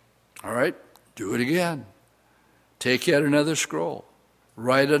 saying, all right, do it again. Take yet another scroll.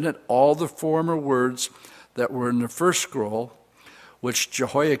 Write on it all the former words that were in the first scroll, which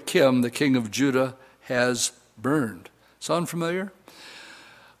Jehoiakim, the king of Judah, has burned. Sound familiar?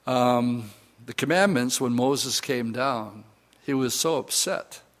 The commandments, when Moses came down, he was so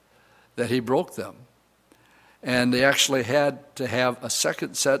upset that he broke them. And they actually had to have a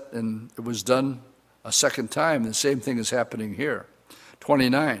second set, and it was done a second time. The same thing is happening here.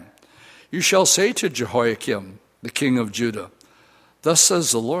 29. You shall say to Jehoiakim, the king of Judah, thus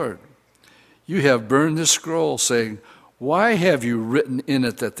says the Lord, you have burned this scroll, saying, why have you written in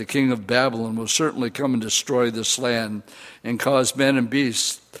it that the king of Babylon will certainly come and destroy this land and cause men and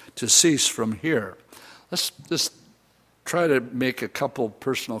beasts to cease from here? Let's just try to make a couple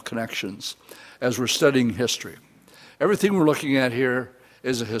personal connections as we're studying history. Everything we're looking at here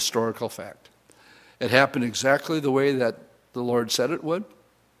is a historical fact. It happened exactly the way that the Lord said it would.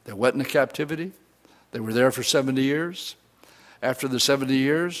 They went into captivity. They were there for 70 years. After the 70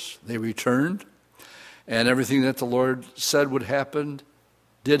 years, they returned. And everything that the Lord said would happen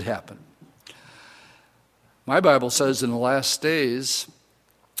did happen. My Bible says in the last days,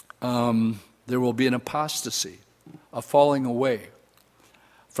 there will be an apostasy, a falling away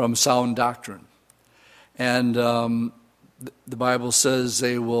from sound doctrine. And the Bible says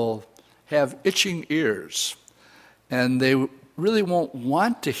they will have itching ears, and they really won't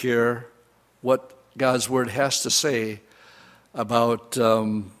want to hear what God's word has to say about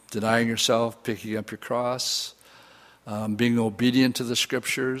denying yourself, picking up your cross, being obedient to the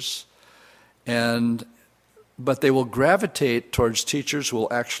scriptures, but they will gravitate towards teachers who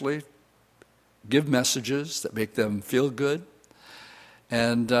will actually give messages that make them feel good.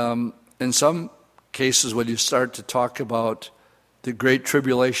 And in some cases, when you start to talk about the great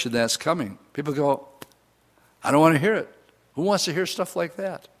tribulation that's coming, people go, I don't want to hear it. Who wants to hear stuff like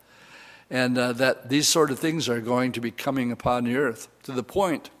that? And that these sort of things are going to be coming upon the earth to the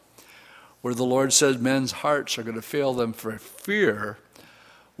point where the Lord says men's hearts are going to fail them for fear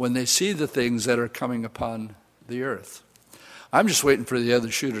when they see the things that are coming upon the earth. I'm just waiting for the other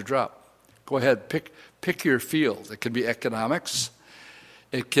shoe to drop. Go ahead, pick your field. It can be economics.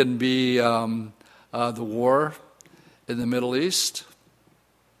 It can be the war in the Middle East.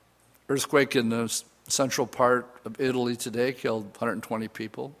 Earthquake in the central part of Italy today killed 120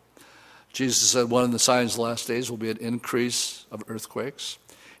 people. Jesus said one of the signs of the last days will be an increase of earthquakes.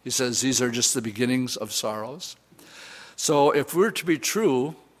 He says these are just the beginnings of sorrows. So if we're to be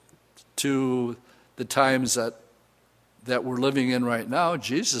true to the times that we're living in right now,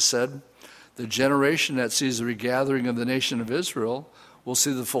 Jesus said the generation that sees the regathering of the nation of Israel will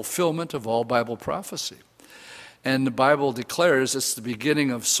see the fulfillment of all Bible prophecy. And the Bible declares it's the beginning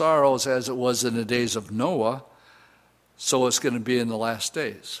of sorrows as it was in the days of Noah, so it's going to be in the last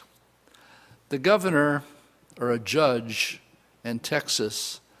days. The governor or a judge in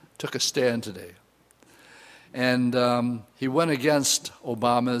Texas took a stand today. And he went against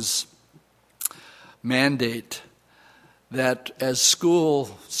Obama's mandate that as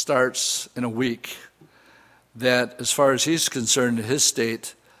school starts in a week, that as far as he's concerned in his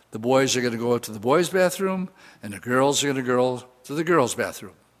state, the boys are going to go to the boys' bathroom and the girls are going to go to the girls'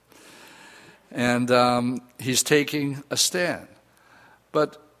 bathroom. And he's taking a stand.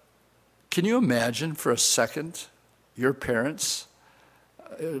 But can you imagine for a second your parents,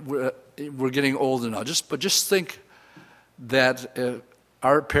 we're getting older now, but just think that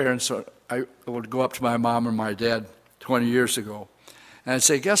our parents, I would go up to my mom or my dad 20 years ago, and I'd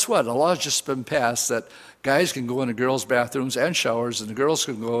say, guess what? A law has just been passed that guys can go into girls' bathrooms and showers, and the girls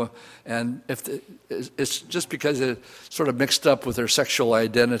can go, and it's just because it sort of mixed up with their sexual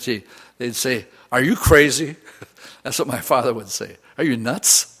identity, they'd say, are you crazy? That's what my father would say. Are you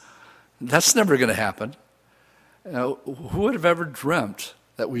nuts? That's never going to happen. Who would have ever dreamt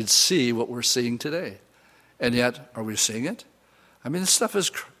that we'd see what we're seeing today? And yet, are we seeing it? I mean, this stuff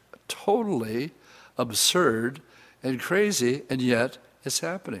is totally absurd and crazy, and yet it's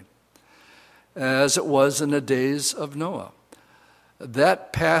happening, as it was in the days of Noah.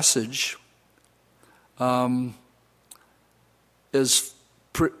 That passage is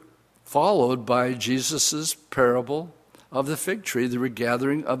followed by Jesus' parable of the fig tree, the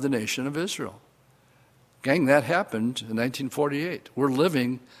regathering of the nation of Israel. Gang, that happened in 1948. We're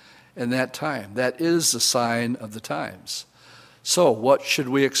living in that time. That is the sign of the times. So what should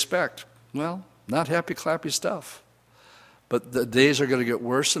we expect? Well, not happy, clappy stuff. But the days are going to get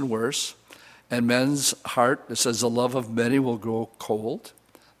worse and worse. And men's heart, it says the love of many will grow cold.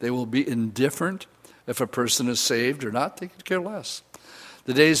 They will be indifferent if a person is saved or not. They could care less.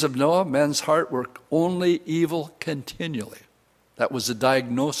 The days of Noah, men's heart were only evil continually. That was the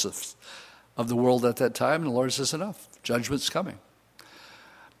diagnosis of the world at that time. And the Lord says, enough. Judgment's coming.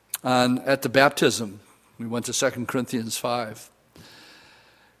 And at the baptism, we went to 2 Corinthians 5.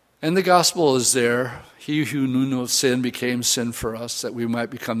 And the gospel is there. He who knew no sin became sin for us, that we might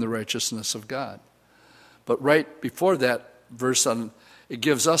become the righteousness of God. But right before that verse, it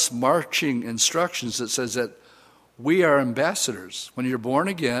gives us marching instructions that says that we are ambassadors. When you're born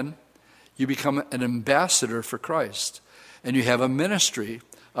again, you become an ambassador for Christ. And you have a ministry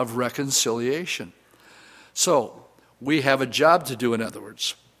of reconciliation. So, we have a job to do, in other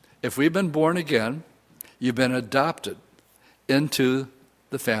words. If we've been born again, you've been adopted into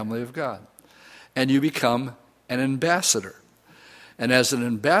the family of God. And you become an ambassador. And as an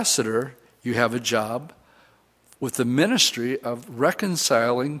ambassador, you have a job with the ministry of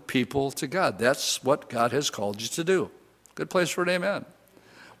reconciling people to God. That's what God has called you to do. Good place for an amen.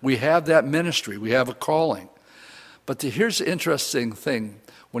 We have that ministry. We have a calling. But here's the interesting thing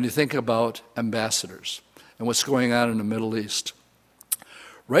when you think about ambassadors and what's going on in the Middle East.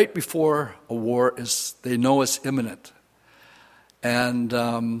 Right before a war they know it's imminent. And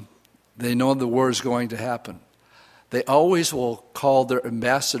they know the war is going to happen. They always will call their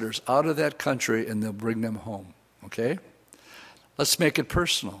ambassadors out of that country and they'll bring them home. Okay? Let's make it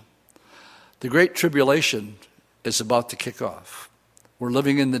personal. The Great Tribulation is about to kick off. We're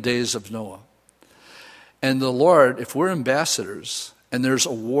living in the days of Noah. And the Lord, if we're ambassadors and there's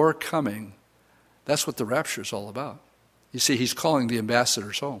a war coming, that's what the rapture is all about. You see, he's calling the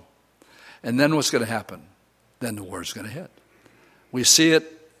ambassadors home. And then what's going to happen? Then the war is going to hit. We see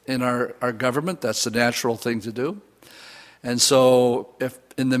it in our government. That's the natural thing to do. And so if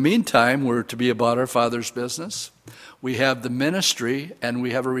in the meantime we're to be about our Father's business, we have the ministry and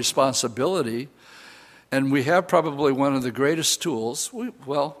we have a responsibility, and we have probably one of the greatest tools.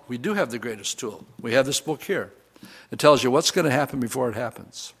 We do have the greatest tool. We have this book here. It tells you what's going to happen before it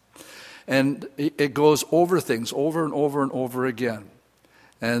happens. And it goes over things over and over and over again.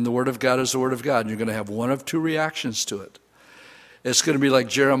 And the Word of God is the Word of God. And you're going to have one of two reactions to it. It's going to be like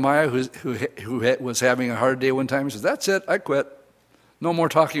Jeremiah, who was having a hard day one time. He says, that's it, I quit. No more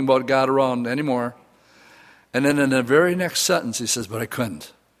talking about God around anymore. And then in the very next sentence, he says, but I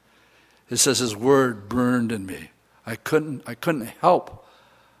couldn't. It says his word burned in me. I couldn't help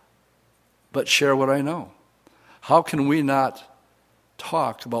but share what I know. How can we not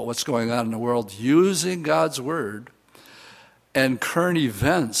talk about what's going on in the world using God's word and current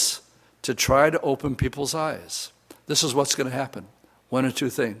events to try to open people's eyes. This is what's going to happen. One of two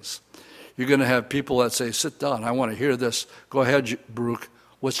things. You're going to have people that say, sit down, I want to hear this. Go ahead, Baruch.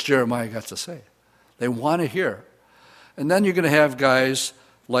 What's Jeremiah got to say? They want to hear. And then you're going to have guys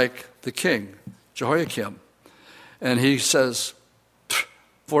like the king, Jehoiakim. And he says,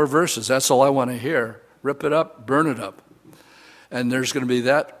 4 verses, that's all I want to hear. Rip it up, burn it up. And there's going to be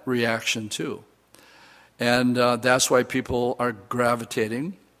that reaction too. And that's why people are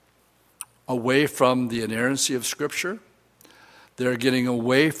gravitating away from the inerrancy of Scripture. They're getting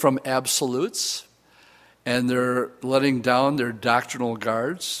away from absolutes, and they're letting down their doctrinal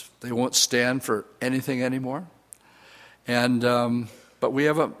guards. They won't stand for anything anymore. And but we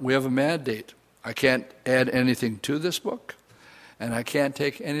have a mandate. I can't add anything to this book, and I can't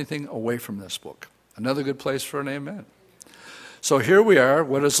take anything away from this book. Another good place for an amen. So here we are.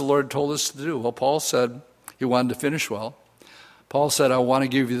 What has the Lord told us to do? Well, Paul said he wanted to finish well. Paul said, I want to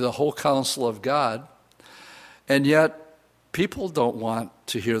give you the whole counsel of God. And yet, people don't want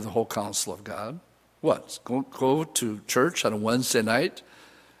to hear the whole counsel of God. What? Go to church on a Wednesday night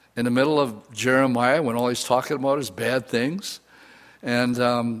in the middle of Jeremiah when all he's talking about is bad things? And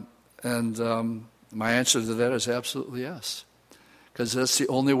my answer to that is absolutely yes. Because that's the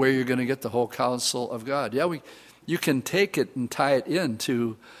only way you're going to get the whole counsel of God. Yeah, you can take it and tie it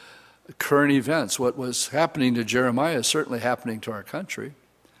into current events. What was happening to Jeremiah is certainly happening to our country.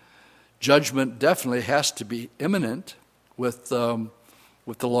 Judgment definitely has to be imminent with the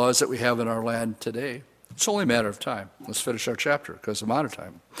laws that we have in our land today. It's only a matter of time. Let's finish our chapter because I'm out of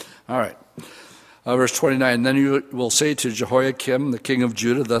time. All right. Verse 29, then you will say to Jehoiakim, the king of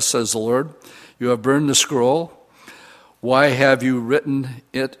Judah, thus says the Lord, you have burned the scroll. Why have you written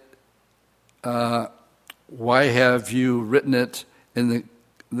it? Why have you written it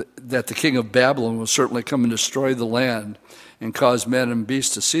that the king of Babylon will certainly come and destroy the land and cause man and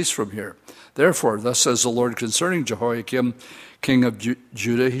beast to cease from here? Therefore, thus says the Lord concerning Jehoiakim, king of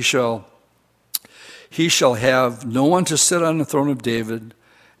Judah, he shall have no one to sit on the throne of David,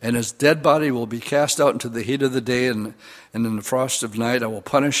 and his dead body will be cast out into the heat of the day, and in the frost of night I will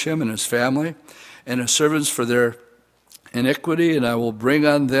punish him and his family and his servants for their iniquity, and I will bring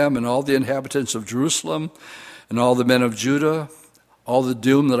on them and all the inhabitants of Jerusalem and all the men of Judah all the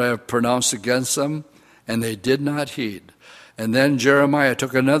doom that I have pronounced against them, and they did not heed. And then Jeremiah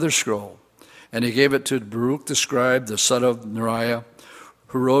took another scroll, and he gave it to Baruch the scribe, the son of Neriah,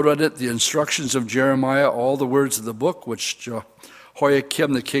 who wrote on it the instructions of Jeremiah, all the words of the book which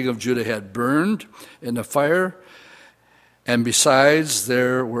Jehoiakim the king of Judah had burned in the fire, and besides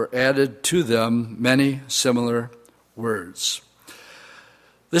there were added to them many similar words.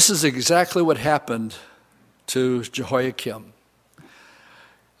 This is exactly what happened to Jehoiakim.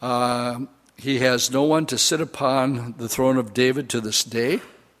 He has no one to sit upon the throne of David to this day.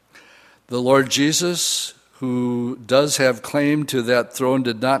 The Lord Jesus, who does have claim to that throne,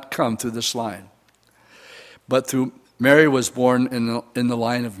 did not come through this line, but through Mary was born in the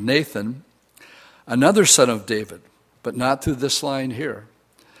line of Nathan, another son of David, but not through this line here.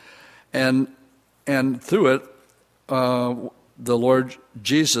 And through it, the Lord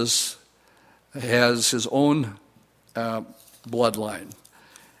Jesus has his own bloodline.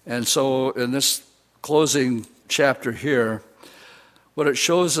 And so in this closing chapter here, what it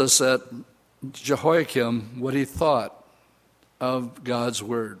shows us that Jehoiakim, what he thought of God's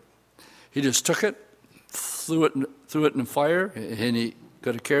word. He just took it, threw it in the fire, and he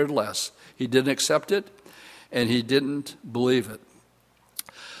could have cared less. He didn't accept it, and he didn't believe it.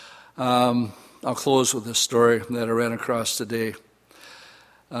 I'll close with this story that I ran across today.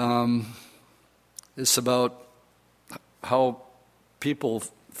 It's about how people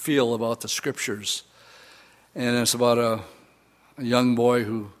feel about the scriptures. And it's about a young boy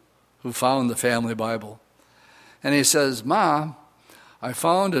who found the family Bible. And he says, "Ma, I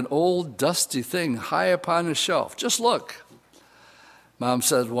found an old dusty thing high upon the shelf. Just look." Mom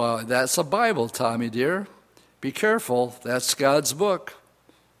said, "Well, that's a Bible, Tommy dear. Be careful, that's God's book."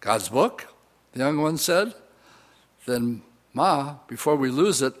 "God's book?" the young one said. "Then, Ma, before we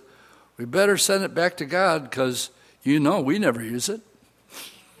lose it, we better send it back to God because you know we never use it."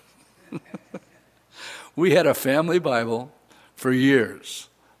 We had a family Bible for years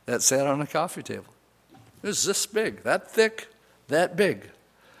that sat on a coffee table. It was this big, that thick, that big.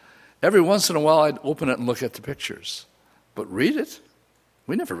 Every once in a while I'd open it and look at the pictures. But read it?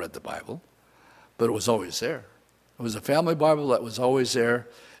 We never read the Bible, but it was always there. It was a family Bible that was always there,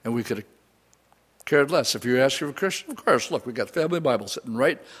 and we could have cared less. If you're asking for a Christian, of course, look, we got family Bible sitting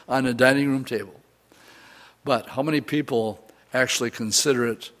right on the dining room table. But how many people actually consider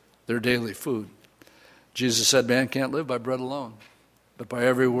it their daily food. Jesus said, man can't live by bread alone, but by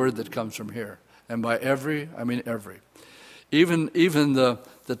every word that comes from here. And by every, I mean every. Even the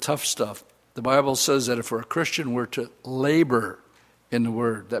tough stuff. The Bible says that if we're a Christian, we're to labor in the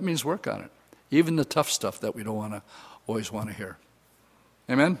word. That means work on it. Even the tough stuff that we don't always want to hear.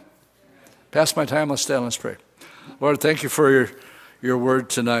 Amen? Past my time, let's stand, let's pray. Lord, thank you for your word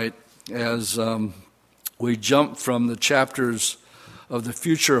tonight as we jump from the chapters of the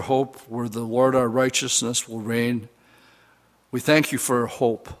future hope where the Lord our righteousness will reign. We thank you for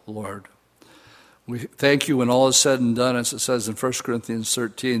hope, Lord. We thank you when all is said and done, as it says in 1 Corinthians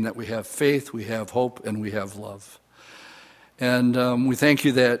 13, that we have faith, we have hope, and we have love. And we thank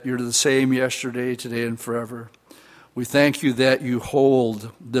you that you're the same yesterday, today, and forever. We thank you that you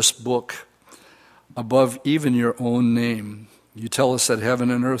hold this book above even your own name. You tell us that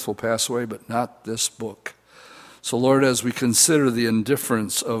heaven and earth will pass away, but not this book. So, Lord, as we consider the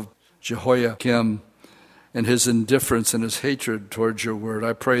indifference of Jehoiakim and his indifference and his hatred towards your word,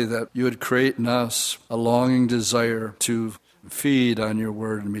 I pray that you would create in us a longing desire to feed on your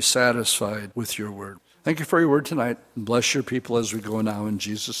word and be satisfied with your word. Thank you for your word tonight. Bless your people as we go now in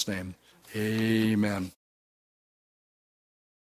Jesus' name. Amen.